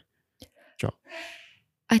contract job?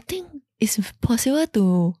 I think it's possible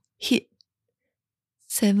to hit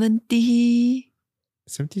 70.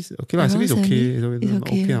 70, okay lah. 70 is okay. It's an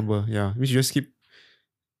okay number. Yeah, we should just keep.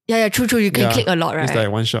 Yeah, true. You can click a lot, right? It's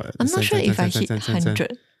like one shot. I'm not sure if I hit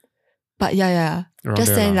 100. But yeah. Around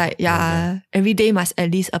just there saying every day must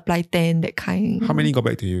at least apply 10, that kind. How many got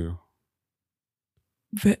back to you?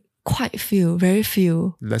 Quite few, very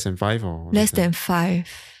few. Less than 5 or? Less than 5.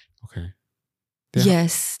 Okay.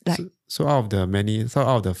 Yes. So out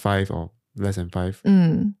of the 5 or less than 5,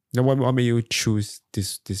 then what made you choose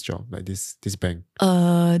this job, like this bank?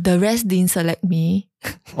 The rest didn't select me.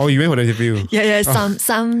 Oh, you went for the interview? Yeah,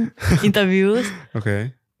 some interviews.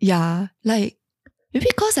 Okay. Yeah, like maybe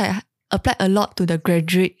because I applied a lot to the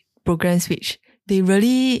graduate programs, which they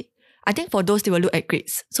really, I think for those they will look at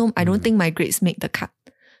grades. So I don't think my grades make the cut.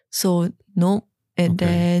 So no. And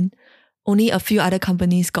then only a few other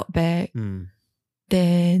companies got back.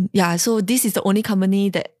 Then so this is the only company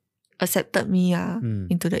that accepted me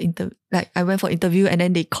into the interview. Like I went for interview and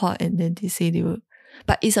then they called and then they say they will.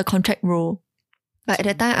 But it's a contract role. But at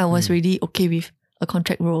that time I was really okay with a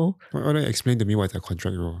contract role. Why don't you explain to me what's a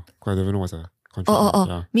contract role? Because I don't know what's a contract role.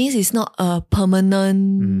 Yeah. Means it's not a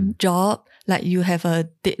permanent job. Like you have a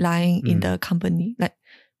deadline in the company. Like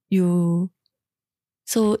you.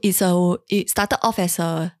 So it started off as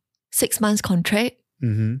a 6 months contract.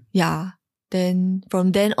 Yeah. Then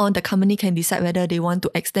from then on, the company can decide whether they want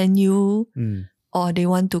to extend you or they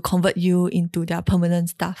want to convert you into their permanent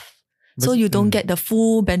staff. So you don't get the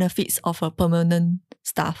full benefits of a permanent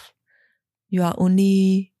staff. You are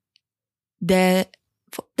only there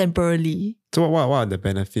temporarily. So what are the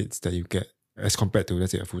benefits that you get as compared to,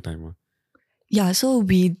 let's say, a full-timer? Yeah, so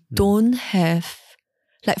we don't have,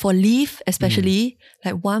 like for leave especially,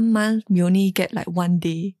 like 1 month we only get like 1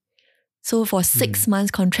 day. So for 6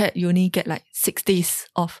 months contract, you only get like 6 days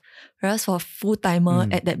off. Whereas for full-timer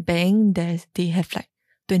at that bank, they have like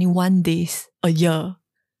 21 days a year.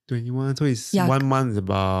 21, so it's 1 month is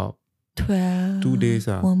about 12. 2 days.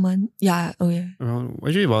 1 month. Yeah, oh yeah.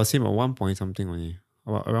 Actually about the same, about 1 point something only.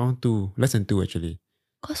 About around 2, less than 2 actually.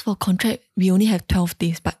 Because for contract, we only have 12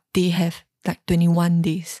 days, but they have like 21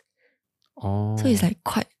 days. Oh. So it's like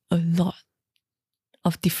quite a lot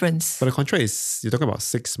of difference. But the contract is, you're talking about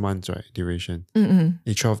 6 months, right? Duration. In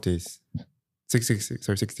 12 days. 6 days. 6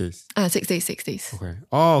 days, 6 days. Okay.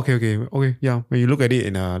 Oh, okay. Yeah. When you look at it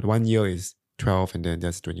in 1 year is 12 and then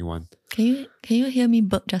that's 21. Can you hear me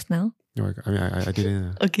burp just now? No, I mean, I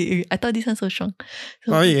didn't. Okay. I thought this one's so strong.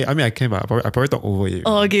 So, I mean, I can, but I probably talk over it.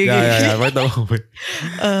 Oh, okay. Yeah, I probably talk over it.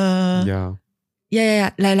 Yeah.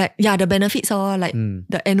 Like, the benefits are like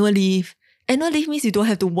the annual leave. Annual leave means you don't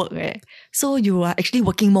have to work, right? So you are actually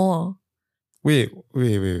working more. Wait.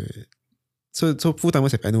 So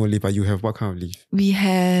full-timers have annual leave, but you have what kind of leave? We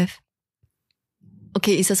have,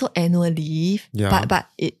 okay, it's also annual leave, but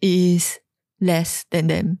it is less than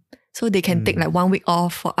them. So they can take like 1 week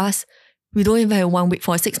off. For us, we don't even have 1 week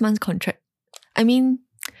for a 6 months contract. I mean,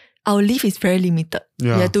 our leave is very limited.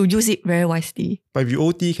 Yeah. We have to use it very wisely. But if you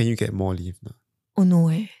OT, can you get more leave? No? Oh no,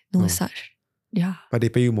 no such. Yeah. But they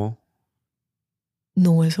pay you more?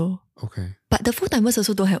 No also. Okay. But the full-timers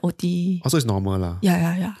also don't have OT. Also it's normal lah.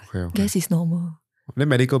 Yeah. Okay. Guess it's normal. Then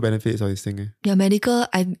medical benefits, all these things. Yeah, medical,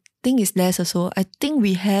 I think it's less also. I think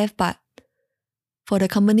we have, but for the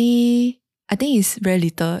company, I think it's very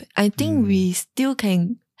little. I think we still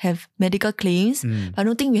can have medical claims, but I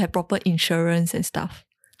don't think we have proper insurance and stuff.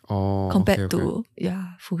 Oh, compared to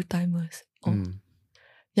full-timers.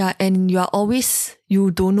 Yeah, and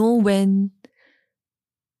you don't know when,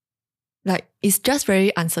 like, it's just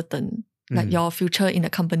very uncertain, like your future in the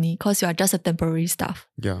company, because you are just a temporary staff.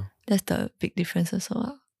 Yeah. That's the big difference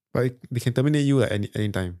also. But they can terminate you like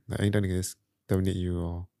anytime. Like anytime they can just terminate you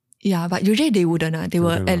or... Yeah, but usually they wouldn't. They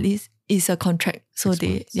will at least, it's a contract. So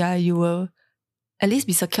you will at least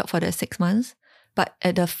be secured for the 6 months. But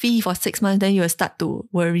at the fee for 6 months, then you will start to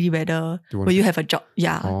worry whether will you have a job.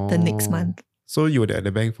 Yeah, the next month. So you were at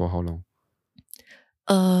the bank for how long?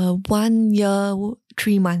 1 year,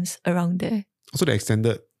 3 months around there. So they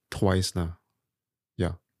extended twice now.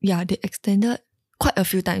 Yeah. Yeah, they extended quite a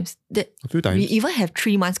few times. A few times? We even have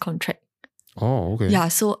 3 months contract. Oh, okay. Yeah,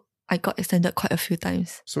 so I got extended quite a few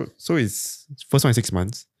times. So it's first one is 6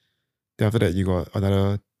 months. Then after that you got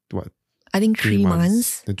another what? I think 3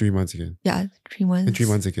 months. Then 3 months again. Yeah, 3 months. Then 3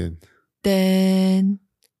 months again. Then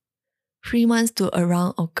 3 months to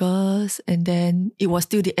around August, and then it was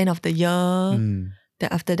still the end of the year. Then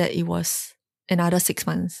after that it was another 6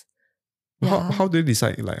 months. Yeah. How do you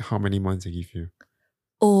decide like how many months they give you?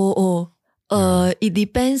 It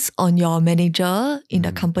depends on your manager in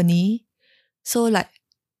the company. So like,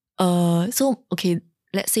 okay,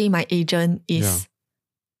 let's say my agent is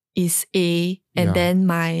A, and then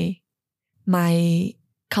my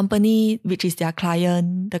company, which is their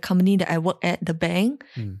client, the company that I work at, the bank,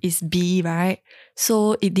 is B, right?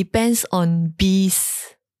 So it depends on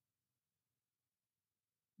B's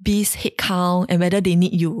headcount and whether they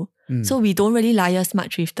need you. So we don't really liaise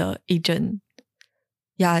much with the agent.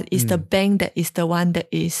 Yeah, it's the bank that is the one that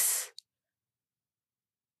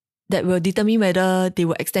will determine whether they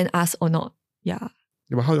will extend us or not. Yeah.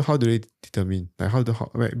 But how do they determine? Like how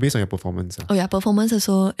based on your performance? Oh yeah, performance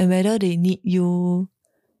also, and whether they need you,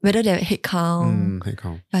 whether they have headcount.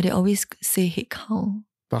 Headcount. Yeah, they always say headcount.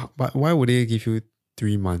 But why would they give you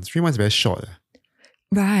 3 months? 3 months is very short.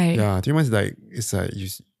 Right. Yeah, 3 months it's like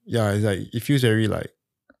it feels very like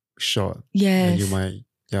short. Yes. And you might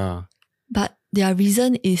But their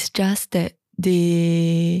reason is just that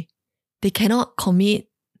they cannot commit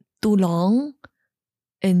too long,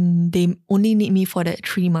 and they only need me for that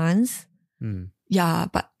 3 months. Yeah,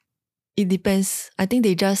 but it depends. I think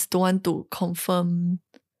they just don't want to confirm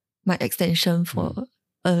my extension for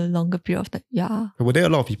a longer period of time. Yeah. But were there a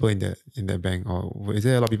lot of people in that bank, or is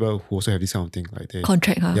there a lot of people who also have this kind of thing, like they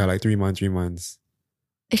contract? Huh? Yeah, like 3 months.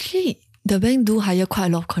 Actually, the bank do hire quite a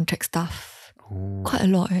lot of contract staff. Quite a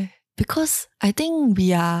lot, because I think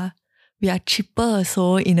we are cheaper,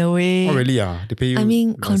 so in a way. Oh really? They pay you. I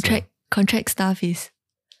mean, contract staff is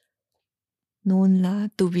known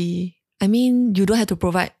to be. I mean, you don't have to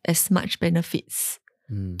provide as much benefits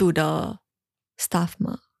to the staff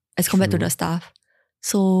as compared to True. the staff.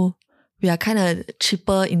 So we are kind of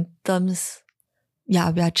cheaper in terms.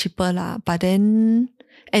 Yeah, we are cheaper lah. But then,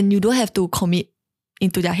 and you don't have to commit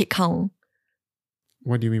into their headcount.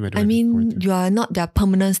 What do you mean by that? I mean, you are not their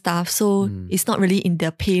permanent staff, so it's not really in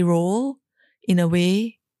their payroll in a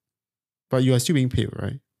way. But you are still being paid,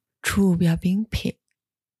 right? True, we are being paid.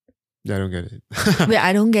 Yeah, I don't get it. Wait,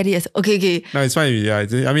 I don't get it. Okay. No, it's fine. Yeah,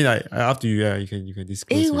 I mean, up to you. Yeah, you can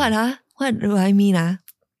disclose. What What do I mean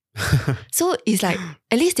So it's like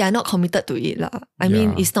at least they are not committed to it lah. I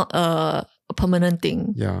mean, it's not a permanent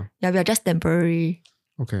thing. Yeah. Yeah, we are just temporary.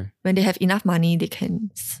 Okay. When they have enough money, they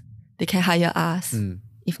can hire us.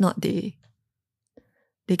 If not, they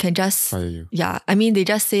can just fire you. Yeah, I mean, they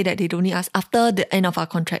just say that they don't need us after the end of our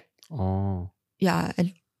contract. Oh. Yeah,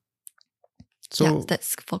 and so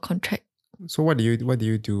that's for contract. So what do you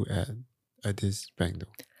do at this bank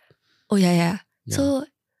though? Oh yeah. So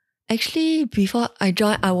actually, before I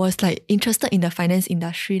joined, I was like interested in the finance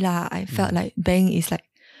industry lah. I felt like bank is like,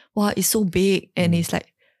 wow, it's so big and it's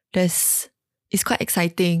like it's quite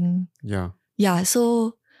exciting. Yeah. Yeah.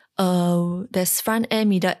 So there's front end,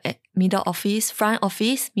 middle office, front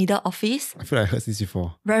office, middle office. I feel like I heard this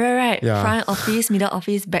before. Right. Yeah. Front office, middle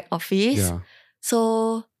office, back office. Yeah.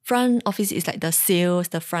 So front office is like the sales,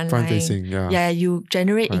 the front line. Facing, yeah. Yeah, you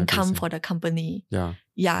generate Front income facing. for the company. Yeah.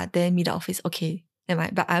 Yeah, then middle office, okay.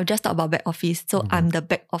 But I'll just talk about back office. So I'm the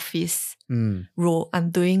back office role.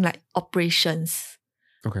 I'm doing like operations.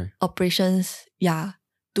 Okay. Operations, yeah.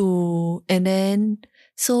 And then,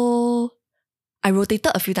 so I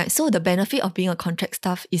rotated a few times. So the benefit of being a contract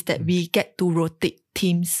staff is that we get to rotate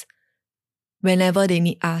teams whenever they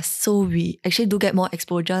need us. So we actually do get more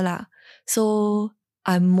exposure lah. So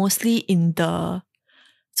I'm mostly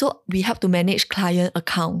so we have to manage client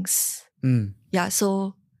accounts. Yeah,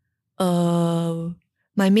 so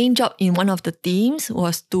my main job in one of the teams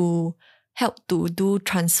was to help to do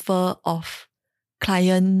transfer of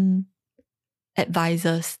client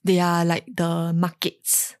advisors. They are like the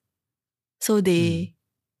markets. So they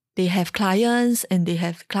have clients and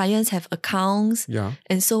clients have accounts. Yeah.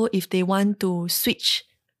 And so if they want to switch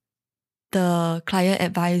the client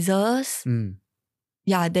advisors,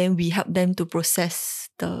 then we help them to process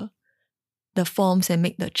the forms and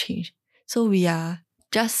make the change. So we are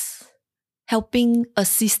just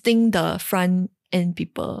assisting the front end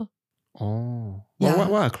people. Oh. Yeah.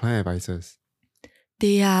 What are client advisors?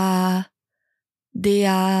 They are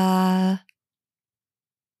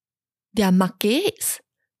markets.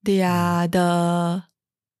 They are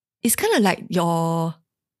it's kind of like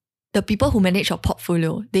the people who manage your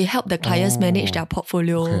portfolio. They help the clients manage their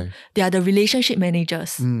portfolio. Okay. They are the relationship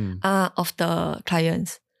managers of the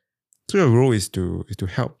clients. So your role is to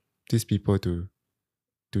help these people to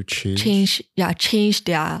change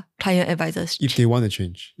their client advisors. If they want to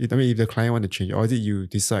change. If the client want to change, or is it you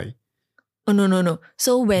decide? Oh, no.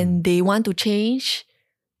 So when they want to change,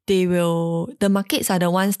 the markets are the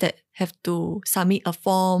ones that have to submit a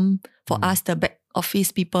form for us, the back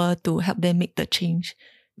office people, to help them make the change.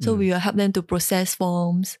 So we will help them to process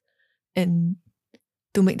forms and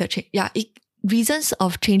to make the change. Yeah, reasons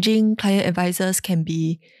of changing client advisors can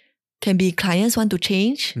be clients want to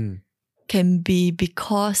change, can be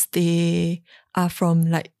because they are from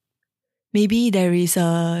like, maybe there is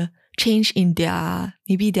a change in their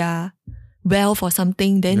wealth or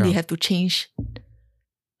something, then they have to change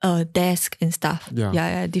a desk and stuff.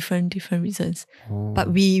 Yeah, different reasons. Oh. But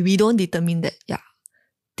we don't determine that. Yeah,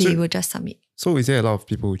 they will just submit. So is there a lot of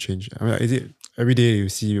people who change? I mean, is it every day you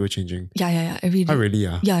see people changing? Yeah, every day. Oh, really?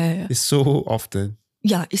 Yeah. It's so often.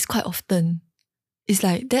 Yeah, it's quite often. It's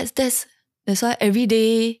like that's why every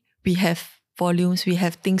day we have volumes, we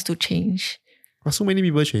have things to change. But so many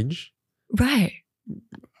people change. Right.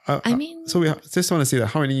 I mean, so we just want to say that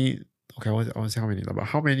how many? Okay, I want to say how many, but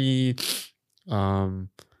how many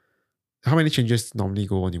changes normally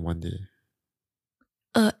go on in one day?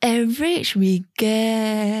 Average we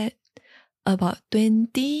get about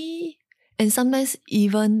 20, and sometimes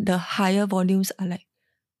even the higher volumes are like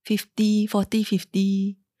 50, 40,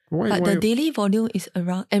 50. But the daily volume is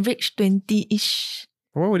around average 20-ish.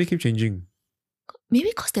 Why would they keep changing? Maybe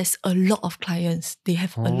because there's a lot of clients. They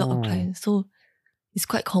have a lot of clients, so it's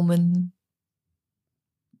quite common.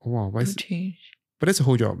 Wow, to change. But that's the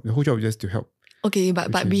whole job. The whole job is just to help. Okay,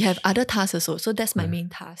 but we have other tasks also. So that's my main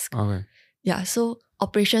task. Okay. Yeah, so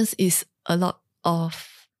operations is a lot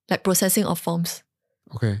of like processing of forms.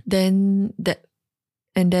 Okay. Then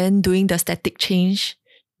doing the static change,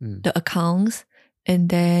 the accounts, and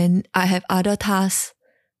then I have other tasks.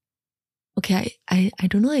 Okay, I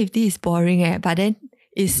don't know if this is boring, but then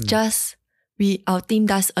it's just our team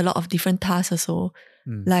does a lot of different tasks also.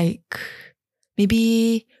 Mm. Like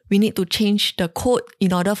maybe we need to change the code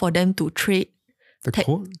in order for them to trade. The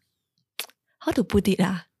code? How to put it?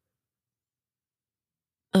 Let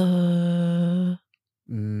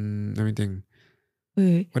me think.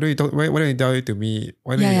 Wait. Why don't you tell it to me?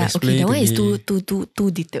 Why don't you Okay, explain that to one me? is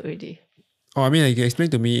too detailed already. Oh, I mean, you can explain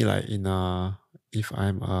to me like in if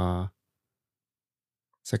I'm a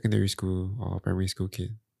secondary school or primary school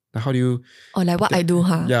kid. Like how do you? Or like what I do,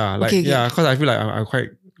 huh? Yeah, like okay. yeah, because I feel like I'm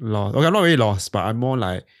quite lost. Okay, I'm not really lost, but I'm more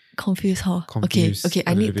like confused, huh? confused. Okay.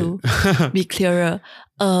 I need to be clearer.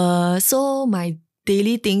 So my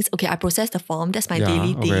daily things. Okay, I process the form. That's my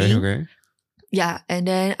daily thing. Okay. Yeah, and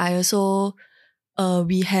then I also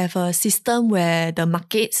we have a system where the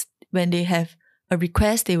markets, when they have a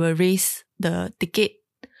request, they will raise the ticket,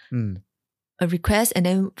 a request, and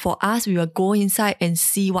then for us, we will go inside and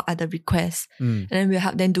see what are the requests, and then we'll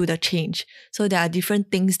help them do the change. So there are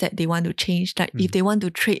different things that they want to change. Like if they want to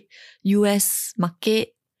trade US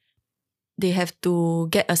market, they have to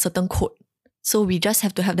get a certain code. So we just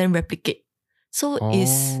have to help them replicate. So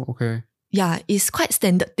it's quite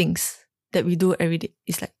standard things that we do every day.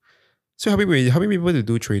 It's like, so helping people to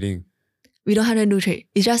do trading. We don't have them do trade.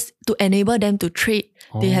 It's just to enable them to trade.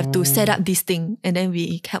 They have to set up this thing, and then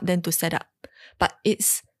we help them to set up. But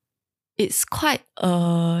it's quite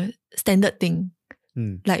a standard thing.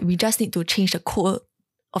 Like we just need to change the code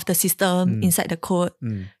of the system inside the code.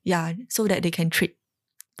 Yeah, so that they can trade.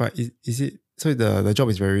 But is it so the job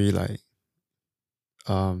is very like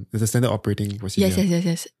it's a standard operating procedure?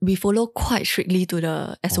 Yes. We follow quite strictly to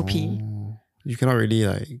the SOP. You cannot really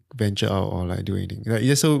like venture out or like do anything.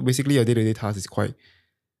 Like, so basically your day-to-day task is quite,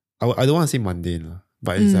 I don't want to say mundane,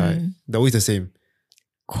 but it's like they're always the same.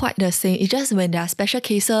 Quite the same. It's just when there are special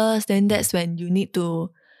cases, then that's when you need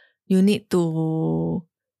to it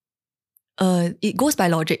goes by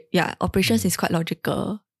logic. Yeah, operations is quite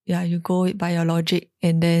logical. Yeah, you go by your logic,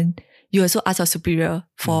 and then you also ask your superior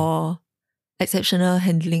for exceptional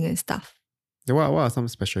handling and stuff. Then what are some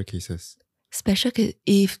special cases? Special case,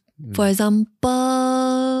 if for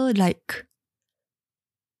example, like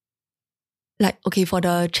okay, for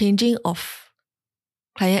the changing of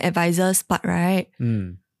client advisors part, right?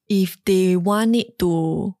 If they want it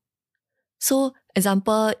to, so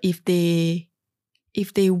example, if they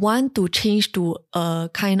want to change to a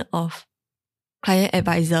kind of client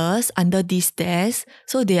advisors under this desk,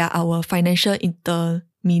 so they are our financial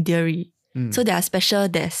intermediary. So they are special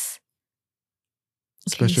desks.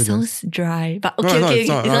 Okay, it sounds dry, but okay. It's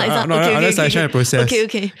not. Unless I try to process.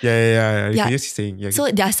 Okay. Yeah. You're just saying. Yeah. So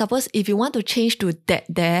they are supposed, if you want to change to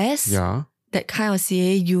that desk, that kind of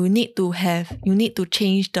CA, you need to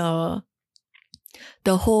change the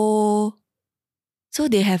whole. So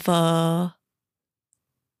they have a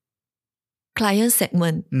client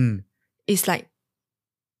segment. It's like,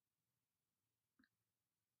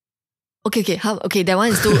 Okay, that one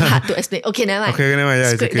is too hard to explain. Okay, never mind.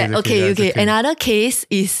 Yeah, it's okay. Another case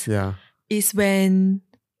is when,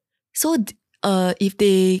 so if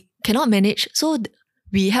they cannot manage, so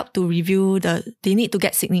we help to review they need to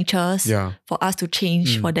get signatures for us to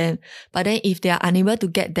change for them. But then if they are unable to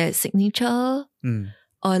get that signature,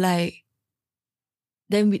 or like,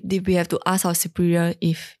 then we have to ask our superior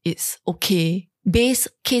if it's okay, based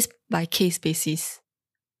case by case basis.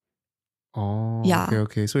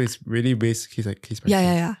 Okay. So it's really based case by case.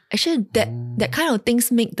 Yeah. Actually, that kind of things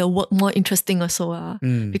make the work more interesting also.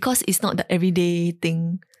 Because it's not the everyday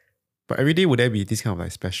thing. But every day would there be this kind of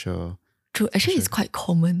like special? True. Actually, it's quite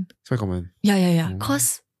common. It's quite common. Yeah.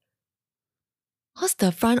 Cause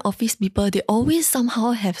the front office people, they always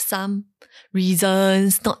somehow have some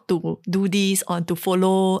reasons not to do this or to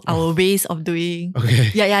follow our ways of doing.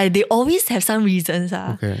 Okay. Yeah. They always have some reasons.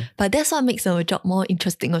 Okay. But that's what makes our job more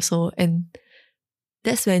interesting also. And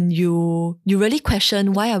that's when you really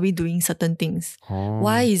question, why are we doing certain things?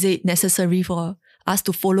 Why is it necessary for us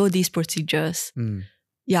to follow these procedures?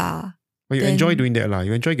 Yeah. But you enjoy doing that lah.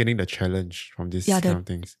 You enjoy getting the challenge from these kind of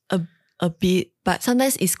things. A bit. But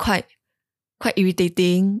sometimes it's quite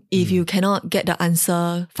irritating if you cannot get the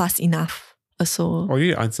answer fast enough also. Or you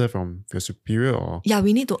need to answer from your superior or? Yeah,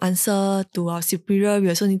 we need to answer to our superior. We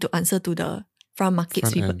also need to answer to the front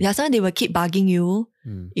markets people. Yeah, sometimes they will keep bugging you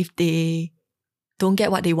if they don't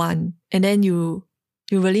get what they want. And then you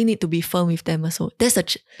really need to be firm with them also. That's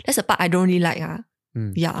a part I don't really like.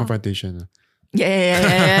 Yeah. Confrontation.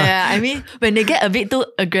 Yeah. I mean, when they get a bit too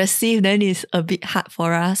aggressive, then it's a bit hard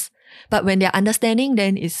for us. But when they're understanding,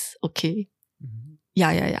 then it's okay.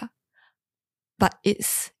 Yeah. But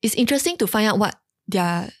it's interesting to find out what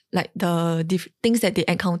their like the things that they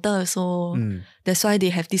encounter. So that's why they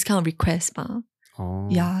have this kind of request. Oh.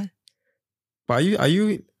 Yeah. But are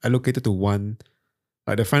you allocated to one,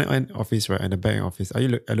 like the front end office, right, and the back end office? Are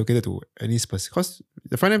you allocated to any specific? Because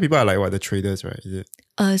the front end people are like what, the traders, right? Is it?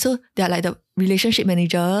 So they are like the relationship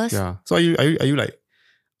managers. Yeah. So are you like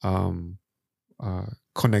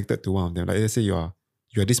connected to one of them? Like let's say you're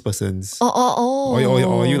this person's. Or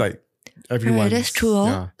you like everyone. Right, that's true.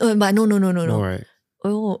 Yeah. But no. No, right.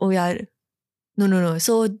 Oh yeah. No.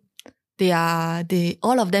 So they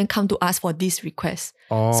all of them come to us for this request.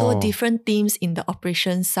 Oh. So different teams in the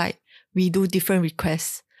operations side, we do different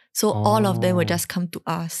requests. So all of them will just come to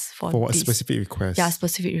us for what this. Specific requests? Yeah,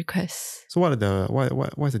 specific requests. So what are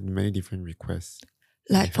what's the many different requests?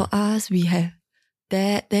 Like for us, we have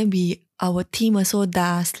that. Then our team also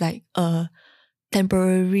does like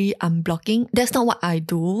temporary unblocking. That's not what I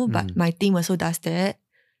do, but my team also does that.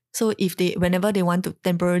 So if whenever they want to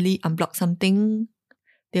temporarily unblock something,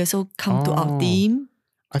 they also come to our team.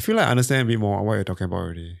 I feel like I understand a bit more what you're talking about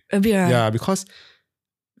already. A bit, right? Yeah, because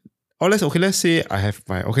let's say I have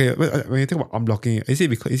my when you think about unblocking,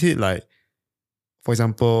 is it like, for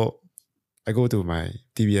example, I go to my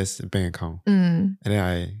DBS bank account and then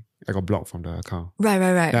I got blocked from the account. Right.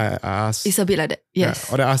 Yeah, I ask. It's a bit like that. Yes.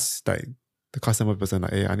 Yeah, or I ask like the customer person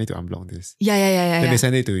like, hey, I need to unblock this. Yeah. Then they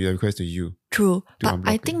send the request to you. True. But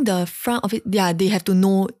I think the front of it, they have to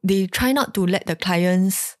know, they try not to let the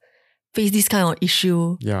clients face this kind of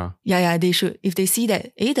issue. Yeah. Yeah, they should. If they see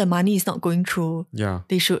that, the money is not going through,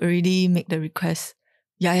 they should already make the request.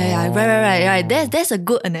 Yeah. Right. That's a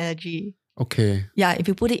good analogy. Okay. Yeah, if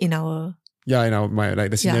you put it in our... Yeah, in my like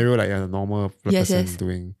the scenario, like a normal person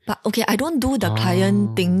doing. But okay, I don't do the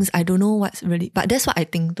client things. I don't know what's really... But that's what I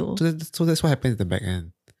think though. So that's what happens in the back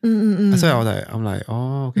end. That's why I'm like,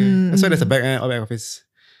 okay. That's why there's a back end or back office.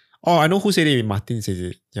 Oh, I know who said it. Martin says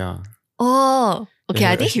it. Yeah. Oh, okay.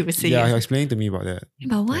 I think he was saying. Yeah, he was explaining to me about that.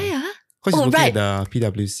 But why? Because he's working at the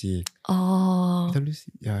PwC. Oh. PwC?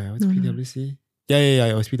 Yeah, what's PwC? Yeah,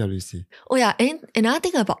 it was PwC. Oh yeah, and another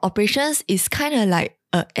thing about operations is kind of like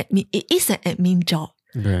admin. It is an admin job.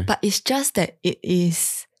 Okay. But it's just that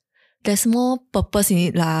there's more purpose in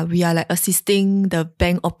it lah. We are like assisting the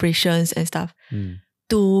bank operations and stuff.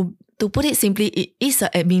 To put it simply, it is an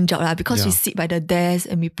admin job lah, because we sit by the desk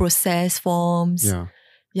and we process forms.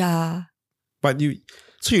 Yeah. But you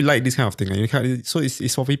like this kind of thing. So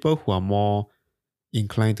it's for people who are more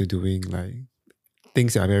inclined to doing like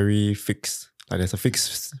things that are very fixed. Like there's a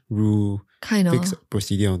fixed rule, fixed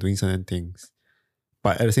procedure on doing certain things.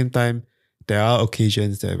 But at the same time, there are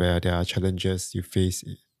occasions where there are challenges you face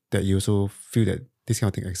that you also feel that this kind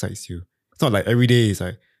of thing excites you. It's not like every day is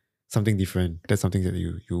like something different. That's something that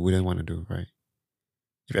you wouldn't want to do, right?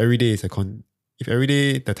 If every day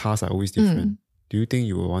the tasks are always different, do you think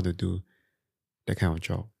you will want to do that kind of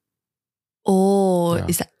job? Oh,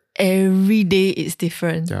 it's like every day is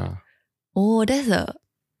different. Yeah. Oh, that's a...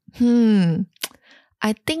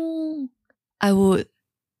 I think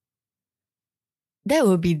that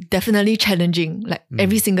would be definitely challenging, like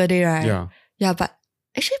every single day, right? Yeah, but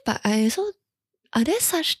I also... Are there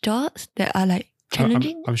such jobs that are like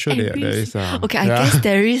challenging? I'm sure there is. Okay, I guess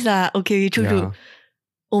there is. Okay, true.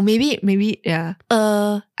 Or maybe, yeah.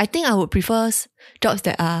 I think I would prefer jobs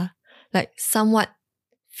that are like somewhat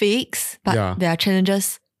fixed, but there are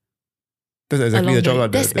challenges. That's exactly the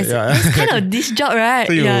job. That's kind of this job, right?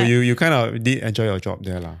 So you kind of did enjoy your job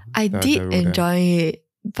there lah. I did enjoy it.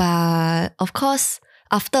 But of course,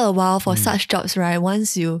 after a while for such jobs, right,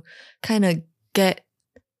 once you kind of get...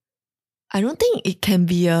 I don't think it can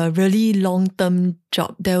be a really long-term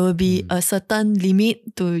job. There will be a certain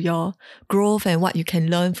limit to your growth and what you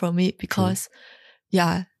can learn from it because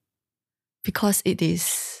it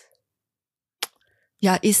is...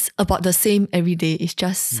 Yeah, it's about the same every day. It's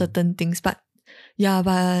just certain things. But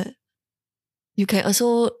you can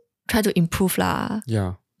also try to improve lah.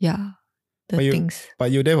 Yeah. Things.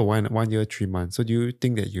 But you're there for 1 year, 3 months. So do you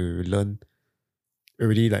think that you learn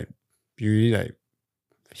already like, you really like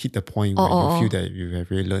hit the point where you feel that you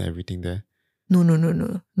have really learned everything there?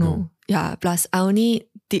 No. Yeah, plus I only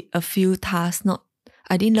did a few tasks.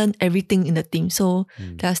 I didn't learn everything in the team. So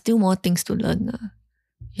there are still more things to learn.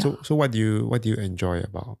 Yeah. So what do you enjoy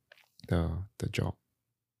about the job?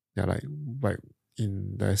 Yeah, like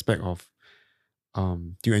in the aspect of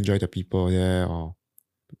do you enjoy the people there, or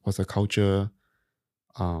what's the culture?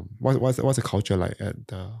 What's the culture like at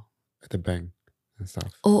the bank and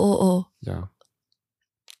stuff? Yeah.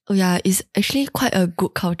 Oh yeah, it's actually quite a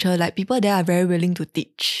good culture. Like people there are very willing to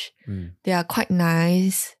teach. They are quite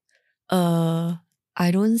nice. I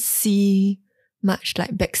don't see much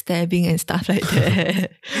like backstabbing and stuff like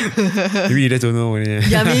that. Maybe you just don't know.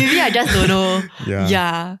 Yeah, maybe I just don't know. Yeah.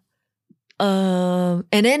 Yeah.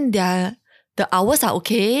 And then the hours are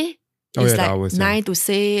okay. Oh, It's yeah, the like hours, yeah. 9 to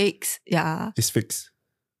 6. Yeah. It's fixed.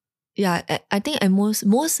 Yeah. I think at most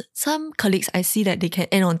some colleagues I see that they can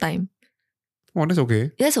end on time. Oh, that's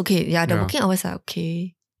okay. That's okay. Yeah, the Yeah. working hours are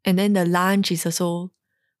okay. And then the lunch is also,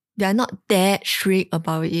 they are not that strict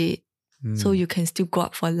about it. So you can still go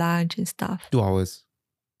out for lunch and stuff. 2 hours.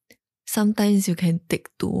 Sometimes you can take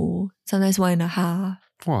 2, sometimes 1.5.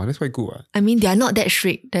 Wow, that's quite good. I mean, they are not that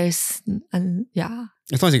strict. There's, yeah.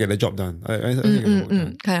 As long as you get the job done. I think you get the work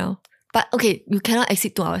done. Kind of. But okay, you cannot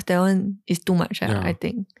exceed 2 hours. That one is too much, Yeah. I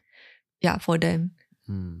think. Yeah, for them.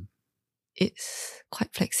 Mm. It's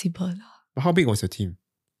quite flexible. Lah. But how big was your team?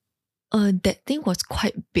 That thing was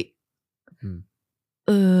quite big. Mm.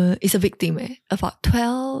 It's a big team. About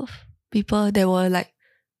 12 people. There were like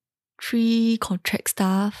 3 contract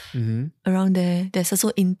staff around there. There's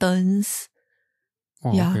also interns.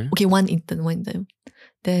 Oh, yeah. Okay, one intern.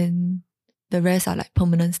 Then the rest are like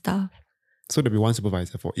permanent staff. So there'll be one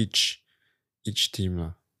supervisor for each team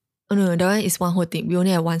lah. Oh no, that one is one whole team. We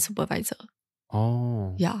only have one supervisor.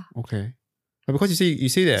 Oh. Yeah. Okay. But because you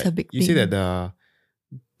say It's a that big you say thing.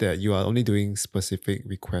 that you are only doing specific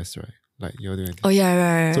requests, right? Like you're doing. Oh yeah,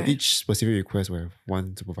 right. So each specific request will have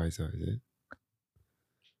one supervisor, is it?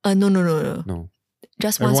 No. No.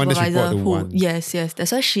 Just one Everyone just supervisor report to who one. yes.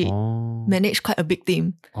 That's why she Oh. managed quite a big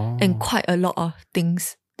team Oh. and quite a lot of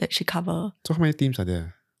things that she cover So how many teams are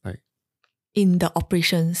there? Like in the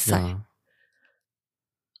operations side. yeah.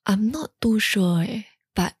 I'm not too sure,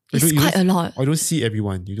 but You it's don't- you quite a don't- lot. I don't see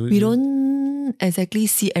everyone. We don't exactly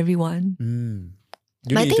see everyone. You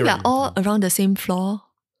But I don't think we're interact with all them. around the same floor.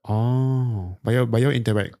 Oh. But you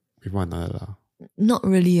interact with one another lah. Not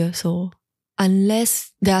really also.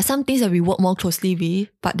 Unless there are some things that we work more closely with,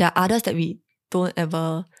 but there are others that we don't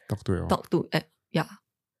ever Talk to it all. talk to. Yeah,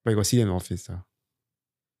 But you got see them in the office lah.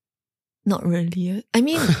 not really. I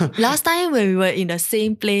mean, last time when we were in the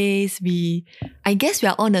same place, I guess we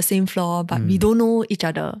are on the same floor, but we don't know each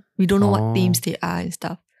other. We don't know Oh. what teams they are and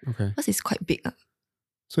stuff. Okay. Because it's quite big.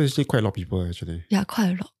 So it's actually quite a lot of people actually. Yeah,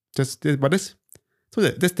 quite a lot. That's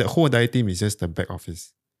the whole entire team is just the back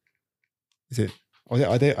office. Is it? Or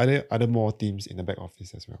are there other more teams in the back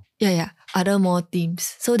office as well? Yeah. Other more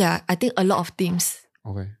teams. So there are, I think, a lot of teams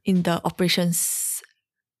Okay. in the operations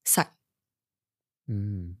side.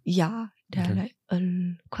 Yeah, there are Okay. like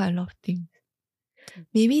quite a lot of teams.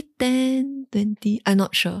 Maybe 10, 20, I'm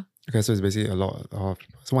not sure. Okay, so it's basically a lot of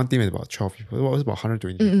people. So one team is about 12 people. It was about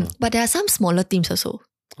 120 people. But there are some smaller teams also.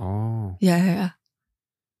 Oh. Yeah.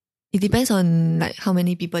 It depends on like how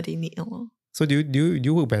many people they need. So do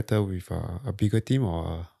you work better with a bigger team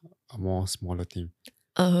or a more smaller team?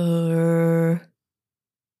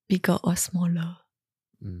 Bigger or smaller?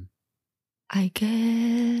 Mm. I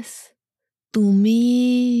guess to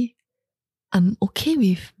me, I'm okay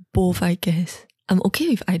with both, I guess. I'm okay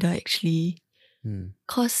with either actually.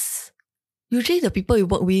 Because usually the people you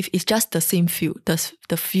work with is just the same few,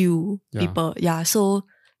 the few people. Yeah, so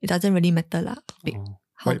it doesn't really matter lah.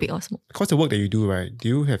 How big or small. Because the work that you do, right? Do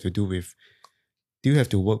you have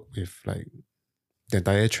to work with like the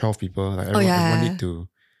entire 12 people? Like everyone need to,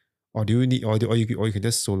 or do you need, or you can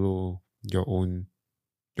just solo your own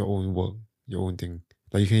work, your own thing.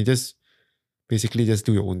 Like you can just basically just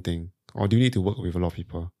do your own thing, or do you need to work with a lot of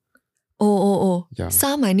people? Oh. Yeah.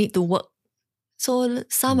 Some I need to work. So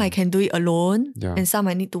some I can do it alone, Yeah. and some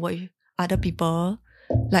I need to work with other people.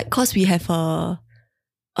 Like, cause we have a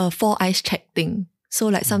 4 eyes check thing. So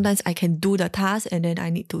like sometimes I can do the task and then I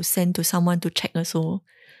need to send to someone to check also.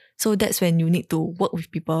 So that's when you need to work with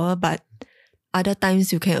people. But other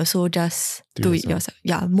times you can also just do it yourself.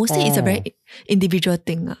 Yeah, mostly it's a very individual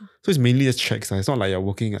thing. So it's mainly just checks. It's not like you're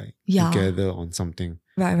working like together on something.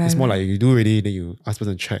 Right. It's more like you do already, then you ask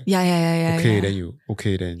person to check. Yeah. Then you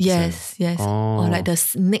then yes. Or like the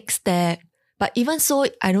next step. But even so,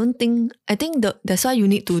 I think that's why you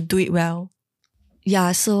need to do it well.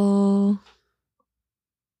 Yeah, so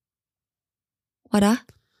what Okay,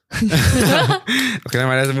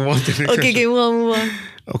 let's move on to the next Okay, question. move on.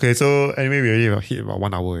 Okay, so anyway, we already hit about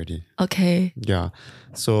 1 hour already. Okay. Yeah.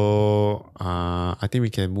 So I think we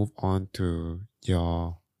can move on to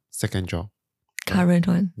your second job. Current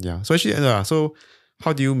one. Yeah. So actually, so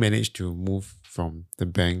how do you manage to move from the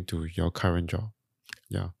bank to your current job?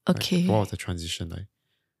 Yeah. Okay. Like, what was the transition like?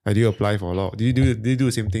 Do you apply for a lot? Do you do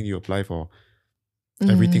the same thing? You apply for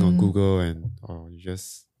everything on Google or you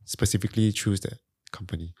just specifically choose that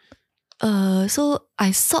company? So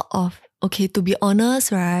I sort of okay, to be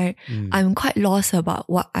honest, right, I'm quite lost about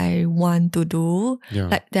what I want to do. Yeah.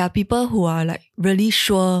 Like there are people who are like really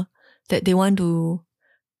sure that they want to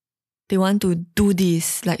do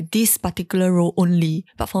this, like this particular role only.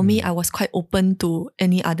 But for me, I was quite open to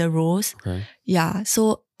any other roles. Okay. Yeah.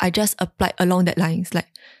 So I just applied along that lines. Like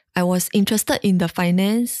I was interested in the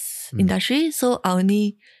finance industry. So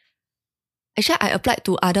I applied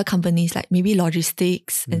to other companies like maybe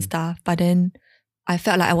logistics and stuff. But then I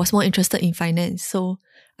felt like I was more interested in finance. So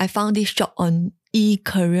I found this job on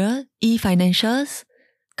eFinancials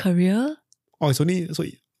career. Oh, it's only, so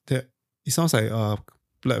it sounds like a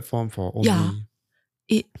platform for only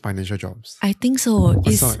financial jobs. I think so. Oh,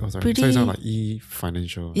 It's sorry. pretty... So it sounds like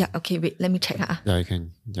eFinancial. Yeah, okay, wait, let me check. Yeah, you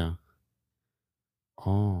can. Yeah.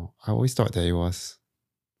 Oh, I always thought that it was...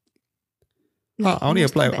 I only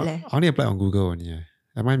applied on Google only. Yeah.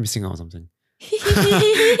 Am I missing out on something?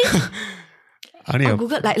 On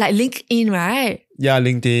Google, like LinkedIn, right? Yeah,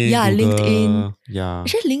 LinkedIn. Yeah, Google, LinkedIn. Yeah.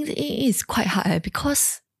 Actually, LinkedIn is quite hard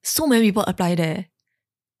because so many people apply there.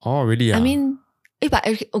 Oh, really? Yeah. I mean, but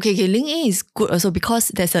okay, LinkedIn is good also because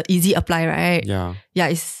there's an easy apply, right? Yeah. Yeah,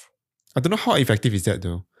 it's... I don't know how effective is that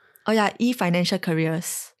though. Oh yeah, eFinancial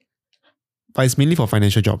careers. But it's mainly for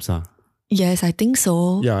financial jobs. Yes, I think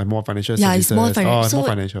so. Yeah, more financial Yeah, services. it's more financial. More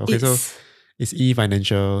financial. Okay, so it's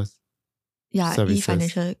eFinancial services.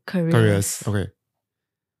 eFinancial Careers. Okay.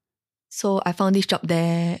 So I found this job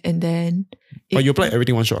there and then... But you applied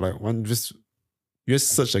everything one shot, like you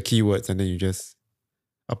just search the keywords and then you just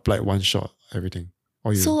apply one shot everything.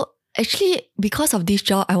 So actually, because of this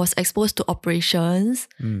job, I was exposed to operations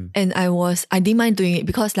and I didn't mind doing it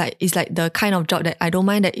because like it's like the kind of job that I don't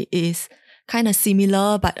mind that it is kind of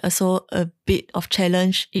similar but also a bit of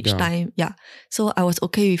challenge each time. Yeah. So I was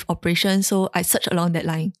okay with operations. So I searched along that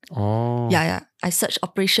line. Oh. Yeah. I searched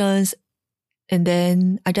operations and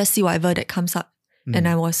then I just see whatever that comes up and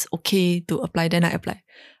I was okay to apply. Then I apply.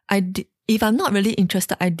 If I'm not really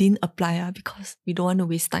interested, I didn't apply because we don't want to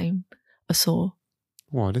waste time also.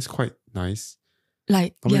 Wow, that's quite nice.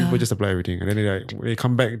 Like, Normally people just apply everything and then they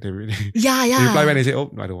come back, they really... Yeah. They reply when they say, oh,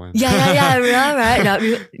 I don't want. Yeah,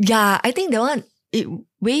 right? Yeah, I think that one, it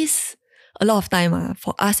wastes a lot of time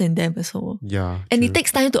for us and them also. Yeah. And true. it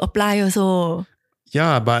takes time to apply also.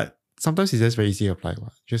 Yeah, but sometimes it's just very easy to apply.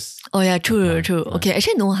 Just oh yeah, true. Apply. Okay,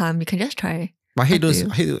 actually no harm. You can just try. But I hate those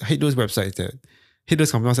websites that... hate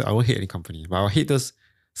those companies. I won't hate any company, but I hate those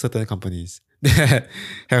certain companies that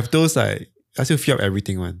have those like... I still fill up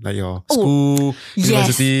everything, man. Like your school,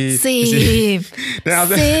 university. Yes, same. Then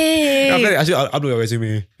after that, I should upload your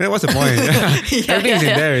resume. Then what's the point? Everything is in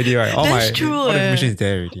there already, right? All the information is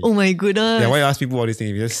there already. Oh my goodness. Yeah, why you ask people all these things?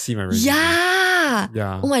 If you just see my resume.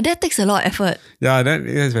 Yeah. Oh my, that takes a lot of effort. Yeah, then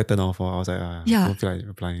it's very turn off. I was like, I don't feel like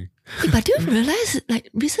applying. But do you realize, like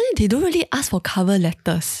recently they don't really ask for cover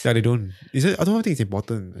letters? Yeah, they don't. I don't think it's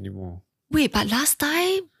important anymore. Wait, but last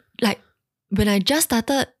time, like when I just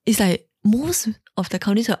started, it's like most of the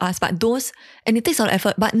companies will ask, but those, and it takes a lot of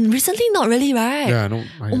effort. But recently, not really, right? Yeah, no.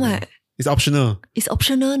 Oh my. It's optional. It's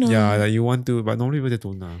optional, no? Yeah, like you want to, but normally people just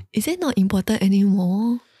don't. Is it not important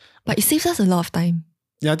anymore? But it saves us a lot of time.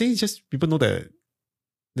 Yeah, I think it's just people know that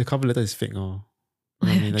the cover letter is fake. I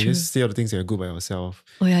mean, like just say all the things that are good by yourself.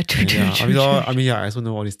 Oh yeah, true. I also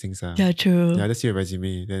know all these things. Yeah, true. Yeah, just see your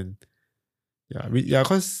resume. Then,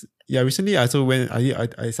 because recently I also went,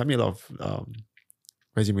 I submit a lot of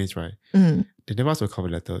resumes, right? They never ask for a cover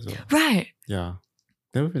letter. So. Right. Yeah.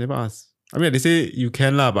 They never ask. I mean, they say you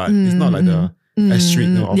can but it's not like the as strict.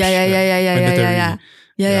 No, Yeah.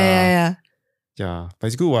 Yeah, but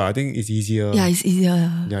it's good. I think it's easier. Yeah, it's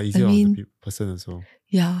easier. Yeah, easier on the person also.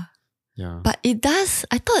 Yeah. Yeah. But it does,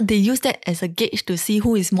 I thought they use that as a gauge to see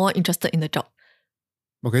who is more interested in the job.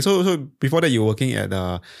 Okay, so before that you were working at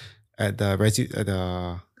the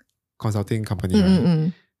consulting company,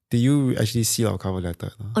 right? Did you actually see our cover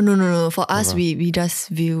letter? Oh no. For us, we just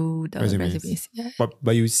view the resumes. Yeah.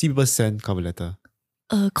 But you see people send cover letter?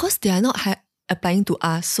 Cause they are not applying to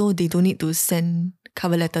us, so they don't need to send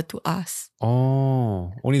cover letter to us.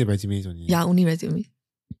 Oh, only the resumes only? Yeah, only resumes.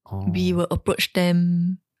 Oh. We will approach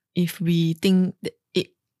them if we think that it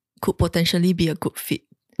could potentially be a good fit.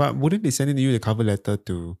 But wouldn't they send you the cover letter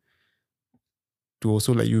to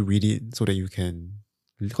also let you read it so that you can...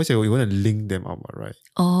 Because you want to link them up, right?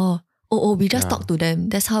 We just talk to them.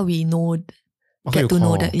 That's how we know. Get to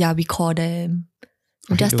know them. Yeah, we call them.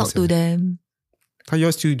 We just talk to them. How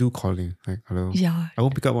you still do calling? Like, hello? Yeah. I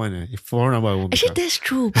won't pick up one. If foreign number, I won't pick up. Actually, that's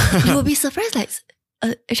true. You will be surprised. Like,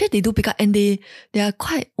 actually, they do pick up and they are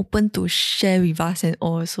quite open to share with us and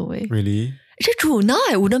all. So, Really? Actually, true. Now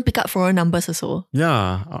I wouldn't pick up foreign numbers also.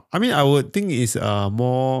 Yeah. I mean, I would think it's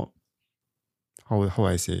more how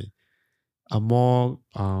I say it? A more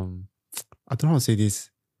I don't know how to say this.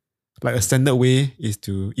 Like a standard way is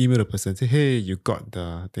to email the person, say, hey, you got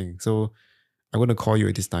the thing. So I'm gonna call you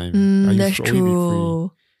at this time. Are you That's will you be free?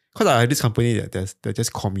 true. Because I had this company that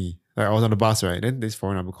just call me. Like I was on the bus, right? Then this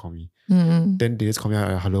foreign number called me. Mm. Then they just call me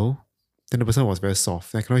like, hello. Then the person was very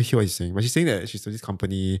soft. I cannot hear what she's saying. But she's saying that she's to this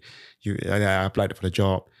company. I applied for the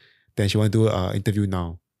job. Then she want to do an interview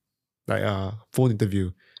now. Like a phone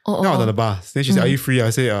interview. Then I was on the bus. Then she said, are you free? I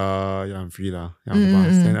say, yeah, I'm free lah. Yeah, on the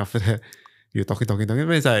bus. Then after that, we were talking. But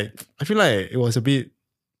it's like, I feel like it was a bit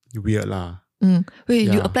weird lah. Wait,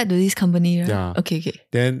 you Yeah. applied to this company, right? Yeah. Okay.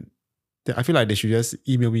 Then I feel like they should just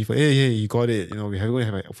email me for, hey, you got it. We're going to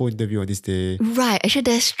have a phone interview on this day. Right. Actually,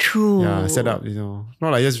 that's true. Yeah, set up, not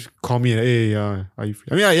like just call me and, hey, are you free?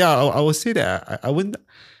 I mean, I would say that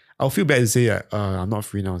I'll feel bad to say that I'm not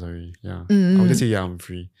free now, sorry. Yeah. I would just say, yeah, I'm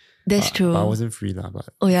free. That's true. But I wasn't free lah. But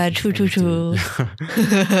oh yeah, true.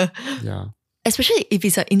 Yeah. Especially if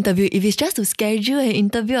it's an interview. If it's just to schedule an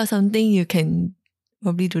interview or something, you can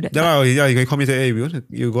probably do that. Yeah, you can call me and say, hey,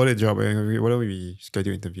 you got a job. Why don't we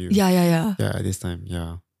schedule interview? Yeah. Yeah, at this time,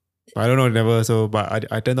 yeah. But I don't know, never. So, but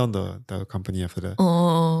I turned down the company after that.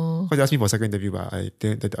 Oh. Because they asked me for a second interview, but I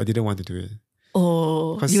didn't want to do it.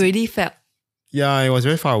 Oh. 'Cause- You already felt. Yeah, it was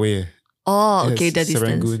very far away. Oh, It's okay, the distance.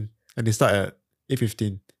 Serangoon. And they start at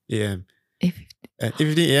 8:15 a.m. If- And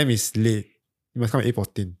 8:15 a.m. is late. You must come at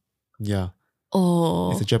 8:14. Yeah.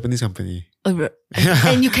 Oh. It's a Japanese company.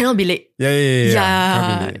 And you cannot be late. Yeah. Yeah, Can't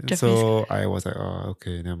be late. Japanese. So I was like, oh,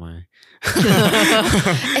 okay, never mind.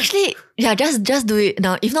 Actually, yeah, just do it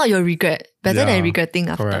now. If not, you'll regret. Better than Yeah, regretting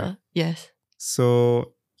after. correct. Yes.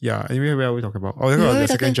 So yeah, anyway, where are we talking about? Oh, the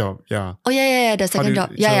second job. Yeah. Oh yeah, the second did- job.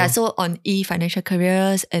 Yeah. so- So on eFinancial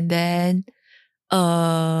Careers, and then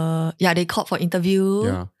they called for interview.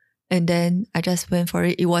 Yeah. And then I just went for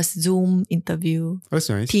it. It was Zoom interview. That's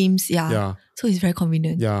nice. Teams, yeah. Yeah. So it's very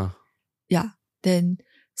convenient. Yeah. Then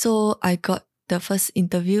so I got the first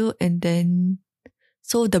interview, and then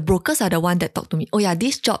so the brokers are the one that talked to me. Oh yeah,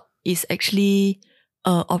 this job is actually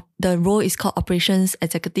the role is called operations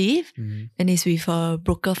executive, Mhm. and it's with a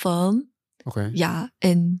broker firm. Okay. Yeah.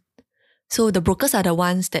 And so the brokers are the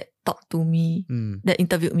ones that talked to me, Mm. that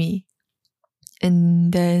interviewed me. And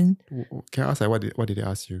then Can I ask, like, what did they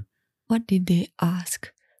ask you? what did they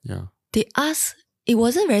ask? Yeah. They asked, it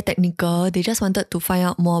wasn't very technical. They just wanted to find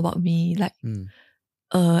out more about me. Like, Mm.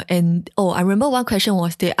 I remember one question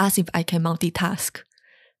was they asked if I can multitask.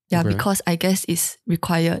 Yeah, Okay. because I guess it's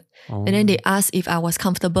required. Oh. And then they asked if I was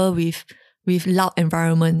comfortable with loud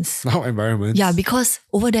environments. Now environments. Yeah, because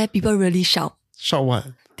over there people really shout. Shout what?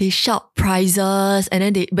 They shout prices, and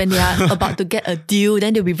then when they are about to get a deal,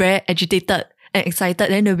 then they'll be very agitated and excited.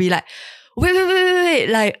 Then they'll be like, wait,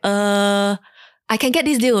 like I can get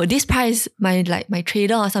this deal, this price. My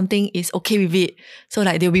trader or something is okay with it. So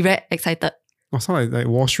like they'll be very excited. Oh, sound like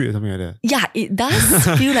Wall Street or something like that. Yeah, it does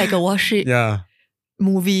feel like a Wall Street Yeah.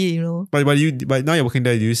 movie, you know. But now you're working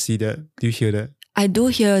there, do you see that? Do you hear that? I do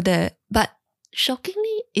hear that, but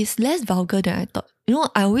shockingly, it's less vulgar than I thought. You know,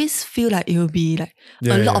 I always feel like it will be like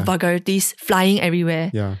a lot of vulgarities flying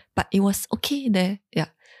everywhere. Yeah. But it was okay there. Yeah.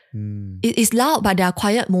 Mm. It's loud, but there are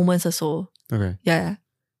quiet moments also. Okay. Yeah.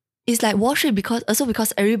 It's like Wall Street because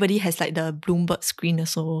everybody has like the Bloomberg screen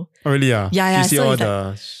also. Oh really? Yeah. Yeah, You see so all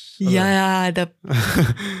it's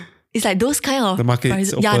it's like those kind of the markets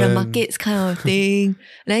prices. open. Yeah, the markets kind of thing.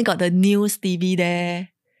 And then got the news TV there.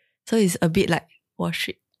 So it's a bit like Wall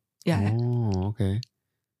Street. Yeah. Oh, okay.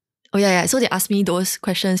 Oh yeah. So they asked me those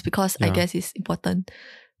questions because I Yeah. guess it's important.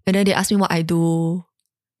 And then they asked me what I do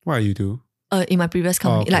What do you do? in my previous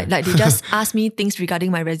company. okay. Like they just asked me things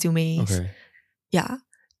regarding my resumes. Okay. Yeah.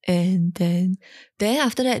 And then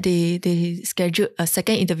after that they scheduled a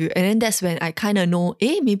second interview. And then that's when I kind of know,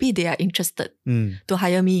 maybe they are interested Mm. to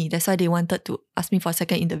hire me. That's why they wanted to ask me for a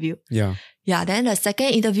second interview. Yeah. Yeah, then the second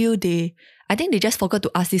interview, I think they just forgot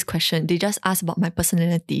to ask this question. They just asked about my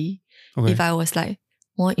personality. Okay. If I was like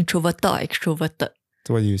more introverted or extroverted.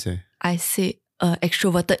 So what do you say? I said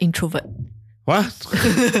extroverted introvert. What?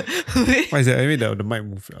 What is that? I mean the mic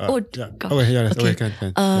move. Yeah. God. Okay, yeah, Okay.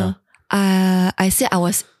 can. Uh, yeah. I said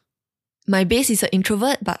my base is an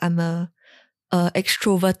introvert, but I'm a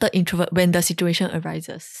extroverted introvert when the situation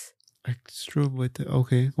arises. Extroverted.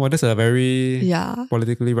 Okay. Well, that's a very Yeah.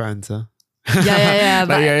 politically right answer. Yeah.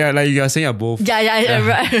 But like you are saying you're both. yeah,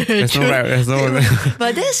 right. There's no True. right. There's no.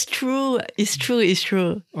 But that's true. It's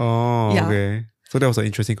true. Oh, Yeah. okay. So that was an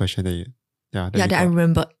interesting question that you. That Yeah, you that I got.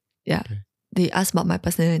 remembered. Yeah. Okay. They asked about my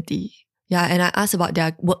personality. Yeah, and I asked about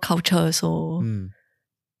their work culture. So Mm.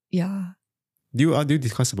 yeah. Do you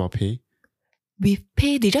discuss about pay? with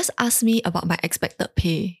pay, they just asked me about my expected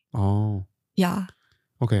pay. Oh, Yeah.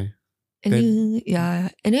 okay. And Then-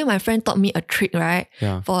 and then my friend taught me a trick, right?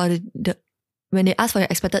 Yeah, For the when they ask for your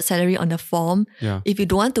expected salary on the form, yeah. if you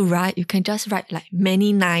don't want to write, you can just write like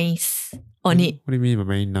many nice on it. What do you mean by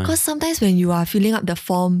very nice? Because sometimes when you are filling up the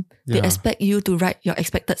form, they Yeah. expect you to write your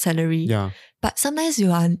expected salary. Yeah, But sometimes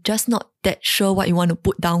you are just not that sure what you want to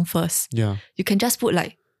put down first. yeah. You can just put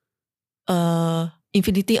like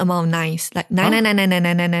infinity amount of nines, like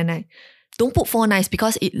 999999999. Don't put 4 nines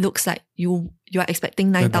because it looks like you are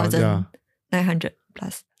expecting 9,900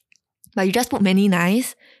 plus. But you just put many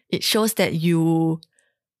nines, it shows that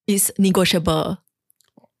it's negotiable.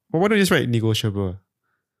 Well, why don't you just write negotiable?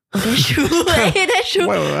 Oh, that's true. That's true.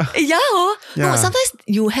 Well, Yeah. No, Yeah. sometimes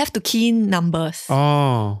you have to key in numbers.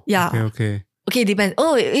 oh, Yeah. Okay. Okay, depends.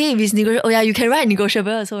 Oh, if it's negotiable. Oh, yeah, you can write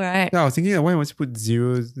negotiable also, right? Yeah, I was thinking, why must you put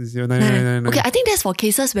 0099999? Okay, I think that's for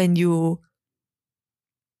cases when you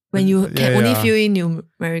can Yeah, only yeah. fill in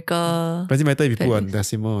numerical. Doesn't matter if you put a values.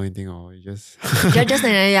 decimal or anything, or you just. just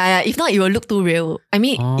yeah. If not, it will look too real. I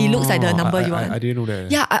mean, it looks like the number you want. I didn't know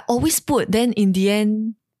that. Yeah, I always put. Then in the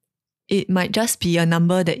end, it might just be a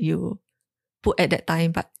number that you put at that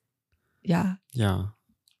time. But yeah. Yeah.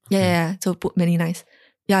 Yeah. So put many nice.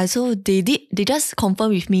 Yeah, so they just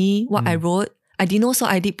confirm with me what I wrote. I didn't know, so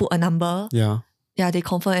I did put a number. Yeah. Yeah, they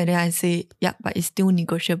confirm and then I say, yeah, but it's still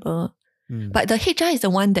negotiable. Mm. But the HR is the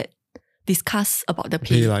one that discuss about the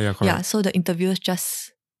pay. Pay lah, yeah, correct. Yeah, so the interviewers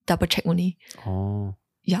just double check only. Oh.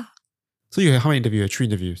 Yeah. So you have how many interviews? 3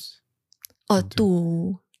 interviews. Or One,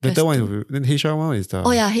 2. The just third one, two. then HR one is the.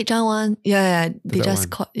 Oh yeah, HR one. Yeah, they third just one.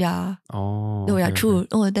 called. Yeah. Oh. Oh yeah, okay, true. okay.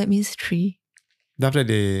 Oh, that means 3. Then after that,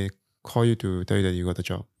 they call you to tell you that you got the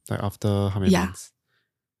job. Like after how many Yeah. months?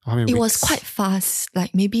 How many It weeks? was quite fast,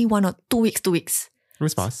 like maybe 1 or 2 weeks. 2 weeks. It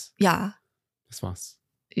was fast. Yeah. It's fast.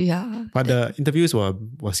 Yeah. But the interviews were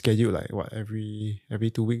scheduled like what, every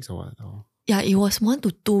 2 weeks or what? Or, Yeah, it was 1 to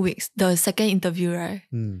 2 weeks. The second interview, right?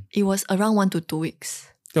 It was around 1 to 2 weeks.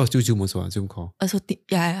 That was still Zoom also, Zoom call. Also,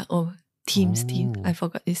 Teams. Oh. I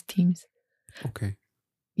forgot it's Teams. Okay.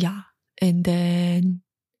 Yeah. And then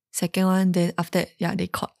second one, then after that, yeah, they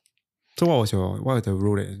called. So what was the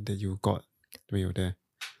role that you got when you were there?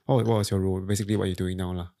 What was your role? Basically what you're doing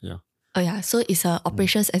now lah. Yeah. Oh yeah, so it's a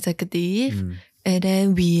operations executive. Mm. And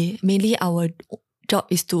then mainly our job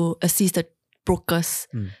is to assist the brokers.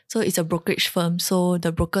 So it's a brokerage firm. So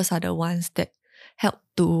the brokers are the ones that help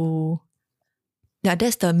to, yeah,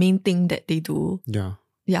 that's the main thing that they do. Yeah.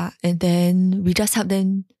 Yeah. And then we just help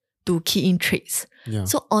them to key in trades. Yeah.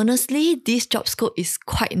 So honestly, this job scope is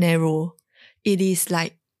quite narrow. It is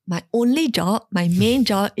like my only job, my main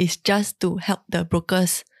job is just to help the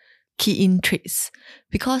brokers key in trades.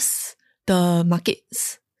 Because the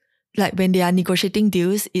markets, like when they are negotiating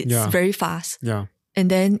deals, it's very fast. Yeah. And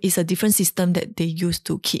then it's a different system that they use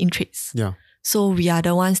to key in trades. Yeah. So we are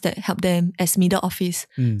the ones that help them as middle office.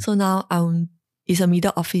 So now it's a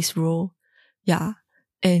middle office role. Yeah.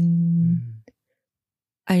 And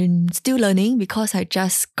I'm still learning because I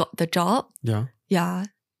just got the job. Yeah. Yeah.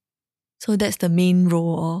 So that's the main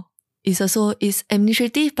role. It's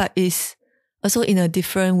administrative, but it's also in a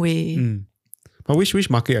different way. But which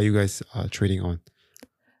market are you guys trading on?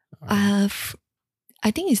 I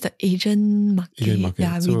think it's the Asian market.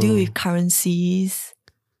 Yeah, we deal with currencies.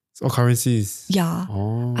 Oh, currencies. Yeah.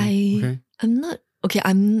 Oh. I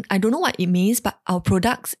don't know what it means, but our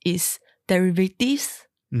products is derivatives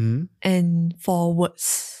and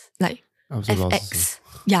forwards, like FX.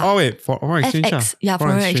 Yeah. Oh wait, for foreign exchange. FX. Yeah,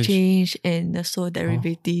 foreign exchange and also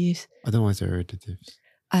derivatives. I don't know what's derivatives.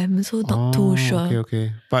 I'm also not too sure.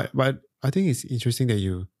 Okay. But I think it's interesting that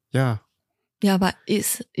Yeah, but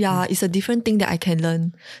it's a different thing that I can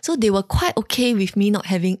learn. So they were quite okay with me not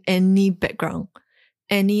having any background.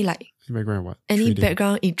 Background what? Any Trading?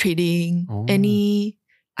 background in trading. Oh.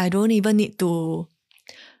 I don't even need to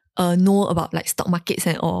know about like stock markets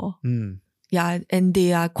and all. Yeah, and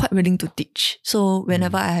they are quite willing to teach. So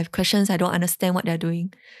whenever I have questions, I don't understand what they're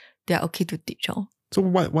doing, they're okay to teach all. So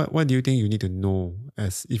what do you think you need to know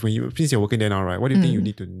since you're working there now, right? What do you think you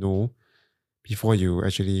need to know before you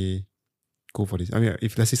actually go for this? I mean,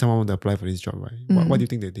 if let's say someone want to apply for this job, right? What do you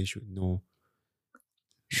think that they should know?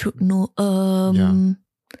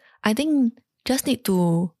 I think just need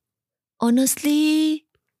to, honestly,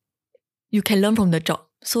 you can learn from the job.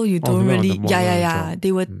 So you don't really,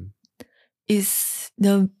 they would, is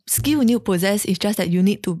the skill you need to possess is just that you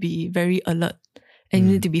need to be very alert and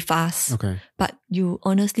you need to be fast. Okay. But you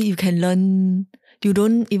can learn, you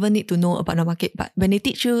don't even need to know about the market. But when they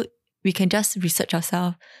teach you, we can just research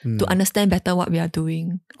ourselves to understand better what we are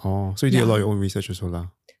doing. Oh, so you did a lot of your own research also lah.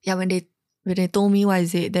 Yeah, when they when they told me what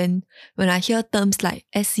is it, then when I hear terms like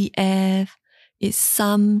SCF, it's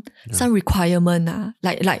some requirement.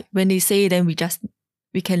 Like when they say, then we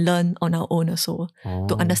can learn on our own also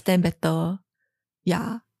to understand better.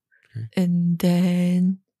 Yeah. Okay. And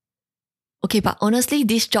then, okay, but honestly,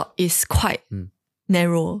 this job is quite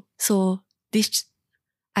narrow. So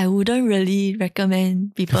I wouldn't really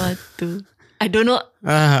recommend people to, I don't know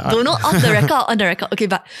off the record or on the record. Okay,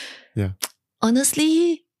 but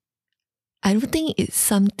honestly, I don't think it's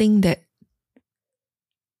something that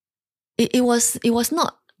it was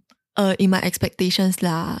not in my expectations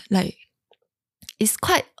lah. Like it's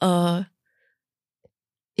quite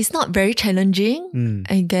it's not very challenging,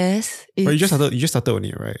 I guess. But you just started on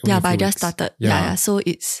it, right? Yeah, but I just started. Yeah. So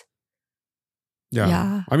it's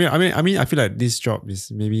I mean, I feel like this job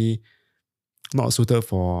is maybe not suited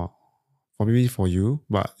for you,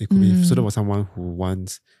 but it could be suited for someone who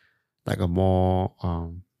wants like a more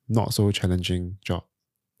not so challenging job.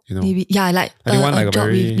 You know, maybe like a job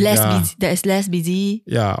very, with less busy, that is less busy.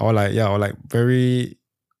 Or like very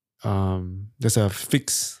there's a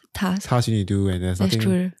fixed task you need to do, and there's nothing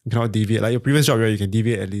you cannot deviate. Like your previous job, right? You can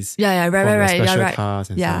deviate at least. Right. Special tasks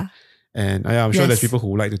and stuff. And I'm sure there's people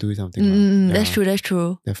who like to do something. That's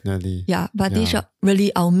true. Definitely. Yeah, but this job,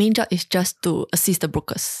 really, our main job is just to assist the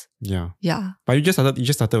brokers. Yeah. But you just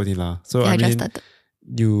started with it lah. So I mean, just started.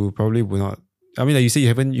 You probably will not. I mean, like you say, you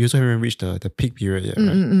also haven't reached the peak period yet,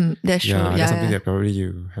 right? That's true. That's something that probably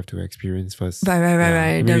you have to experience first.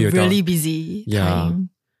 Right. The really busy time.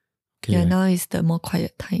 Okay. Yeah, now is the more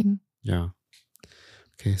quiet time. Yeah.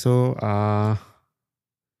 Okay, so I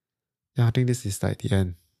think this is like the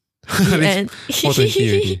end. The end. 4:20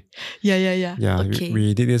 already. Yeah. Okay.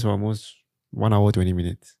 We did this for almost 1 hour 20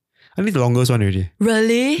 minutes. I need the longest one already.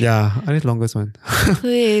 Really? Yeah, I need the longest one.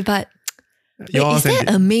 Wait, but is there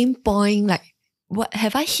a main point? Like, what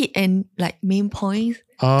have I hit and like main points?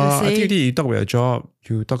 I think you talk about your job.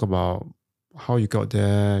 You talk about how you got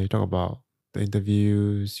there. You talk about the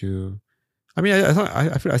interviews. I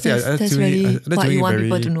feel that's really what you want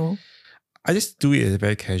people to know. I just do it as a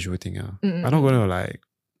very casual thing. I'm not going to like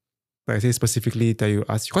I say specifically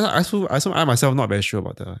ask you, because I myself not very sure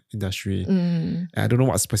about the industry. And I don't know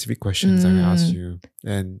what specific questions I can ask you.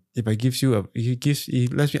 And if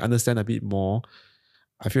it lets me understand a bit more,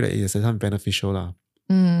 I feel like it's something beneficial lah.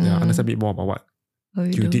 Understand a bit more about what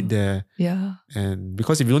you did there. Yeah. And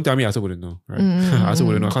because if you don't tell me, I also wouldn't know, right? I also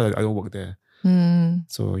wouldn't know because I don't work there.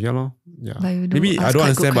 So maybe I don't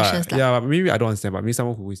understand, but maybe I don't understand, but maybe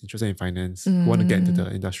someone who is interested in finance, who want to get into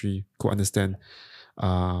the industry, could understand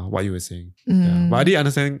what you were saying. But I did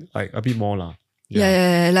understand like a bit more lah.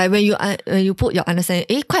 Like when you put your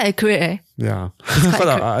understanding, quite accurate. Yeah. Because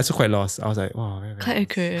I also quite lost. I was like, wow, very quite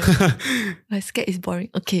accurate. My scared is boring.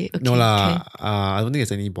 Okay. No lah. Okay. I don't think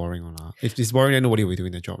it's any boring one lah. If it's boring, then nobody will be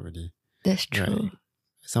doing the job really. That's true.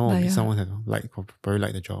 Right? Someone have probably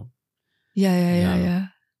like the job. Yeah.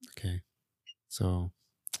 Okay. So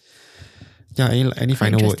any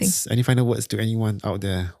final words? Any final words to anyone out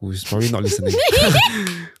there who's probably not listening?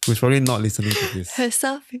 Who's probably not listening to this?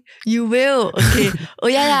 You will. Okay.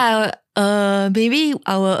 Maybe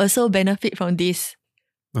I will also benefit from this.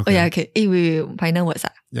 Okay. Okay. We final words.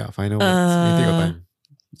 Yeah, final words. You take your time.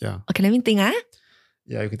 Yeah. Okay, let me think.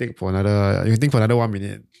 Yeah, you can think for another 1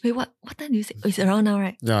 minute. Wait, what time do you say? Oh, it's around now,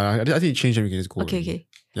 right? Yeah, I think you change and we can just go. Okay.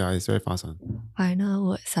 Yeah, it's very fast one. Final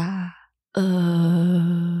words.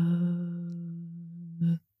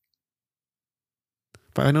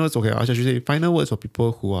 Final words, okay. I should say final words for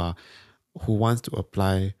people who wants to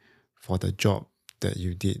apply for the job that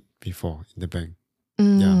you did before in the bank.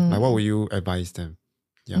 Yeah, like what would you advise them?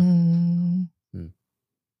 Yeah.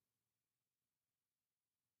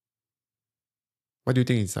 What do you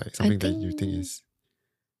think is like something that you think is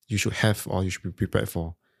you should have or you should be prepared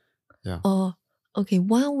for? Yeah. Okay,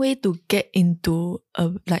 one way to get into a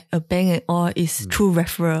bank and all is through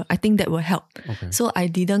referral. I think that will help. Okay. So I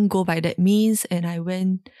didn't go by that means, and I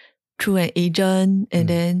went through an agent, and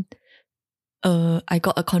then I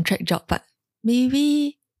got a contract job. But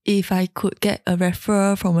maybe if I could get a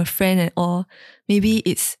referral from a friend and all, maybe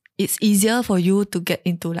it's easier for you to get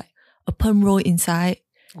into like a perm role inside.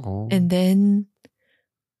 And then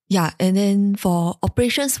for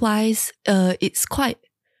operations wise, it's quite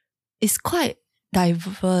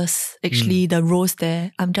diverse actually, the roles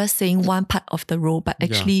there. I'm just saying one part of the role, but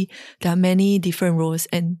actually there are many different roles,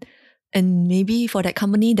 and maybe for that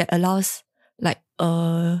company that allows like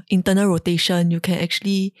internal rotation, you can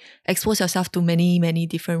actually expose yourself to many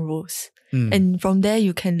different roles, and from there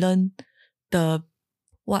you can learn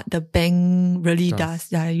what the bank really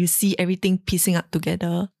does. Yeah, you see everything piecing up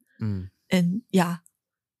together, and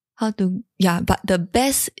how but the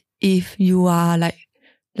best if you are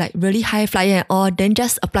like really high flyer and all, then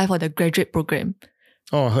just apply for the graduate program.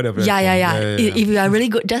 Oh, I heard of it. Yeah. If you are really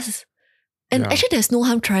good, Yeah. actually there's no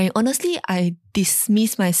harm trying. Honestly, I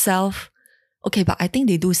dismiss myself. Okay, but I think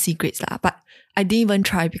they do C grades lah. But I didn't even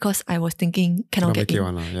try because I was thinking cannot get make it in.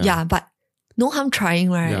 one lah, Yeah, but no harm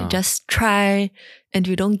trying, right? Yeah. Just try, and if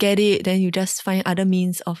you don't get it, then you just find other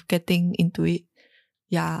means of getting into it.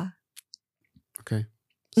 Yeah, Okay.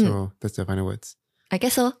 So that's the final words. I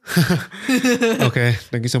guess so. Okay.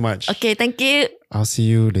 Thank you so much. Okay, thank you. I'll see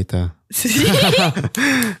you later.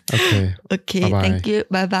 Okay. Okay, Bye-bye. thank you.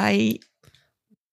 Bye bye.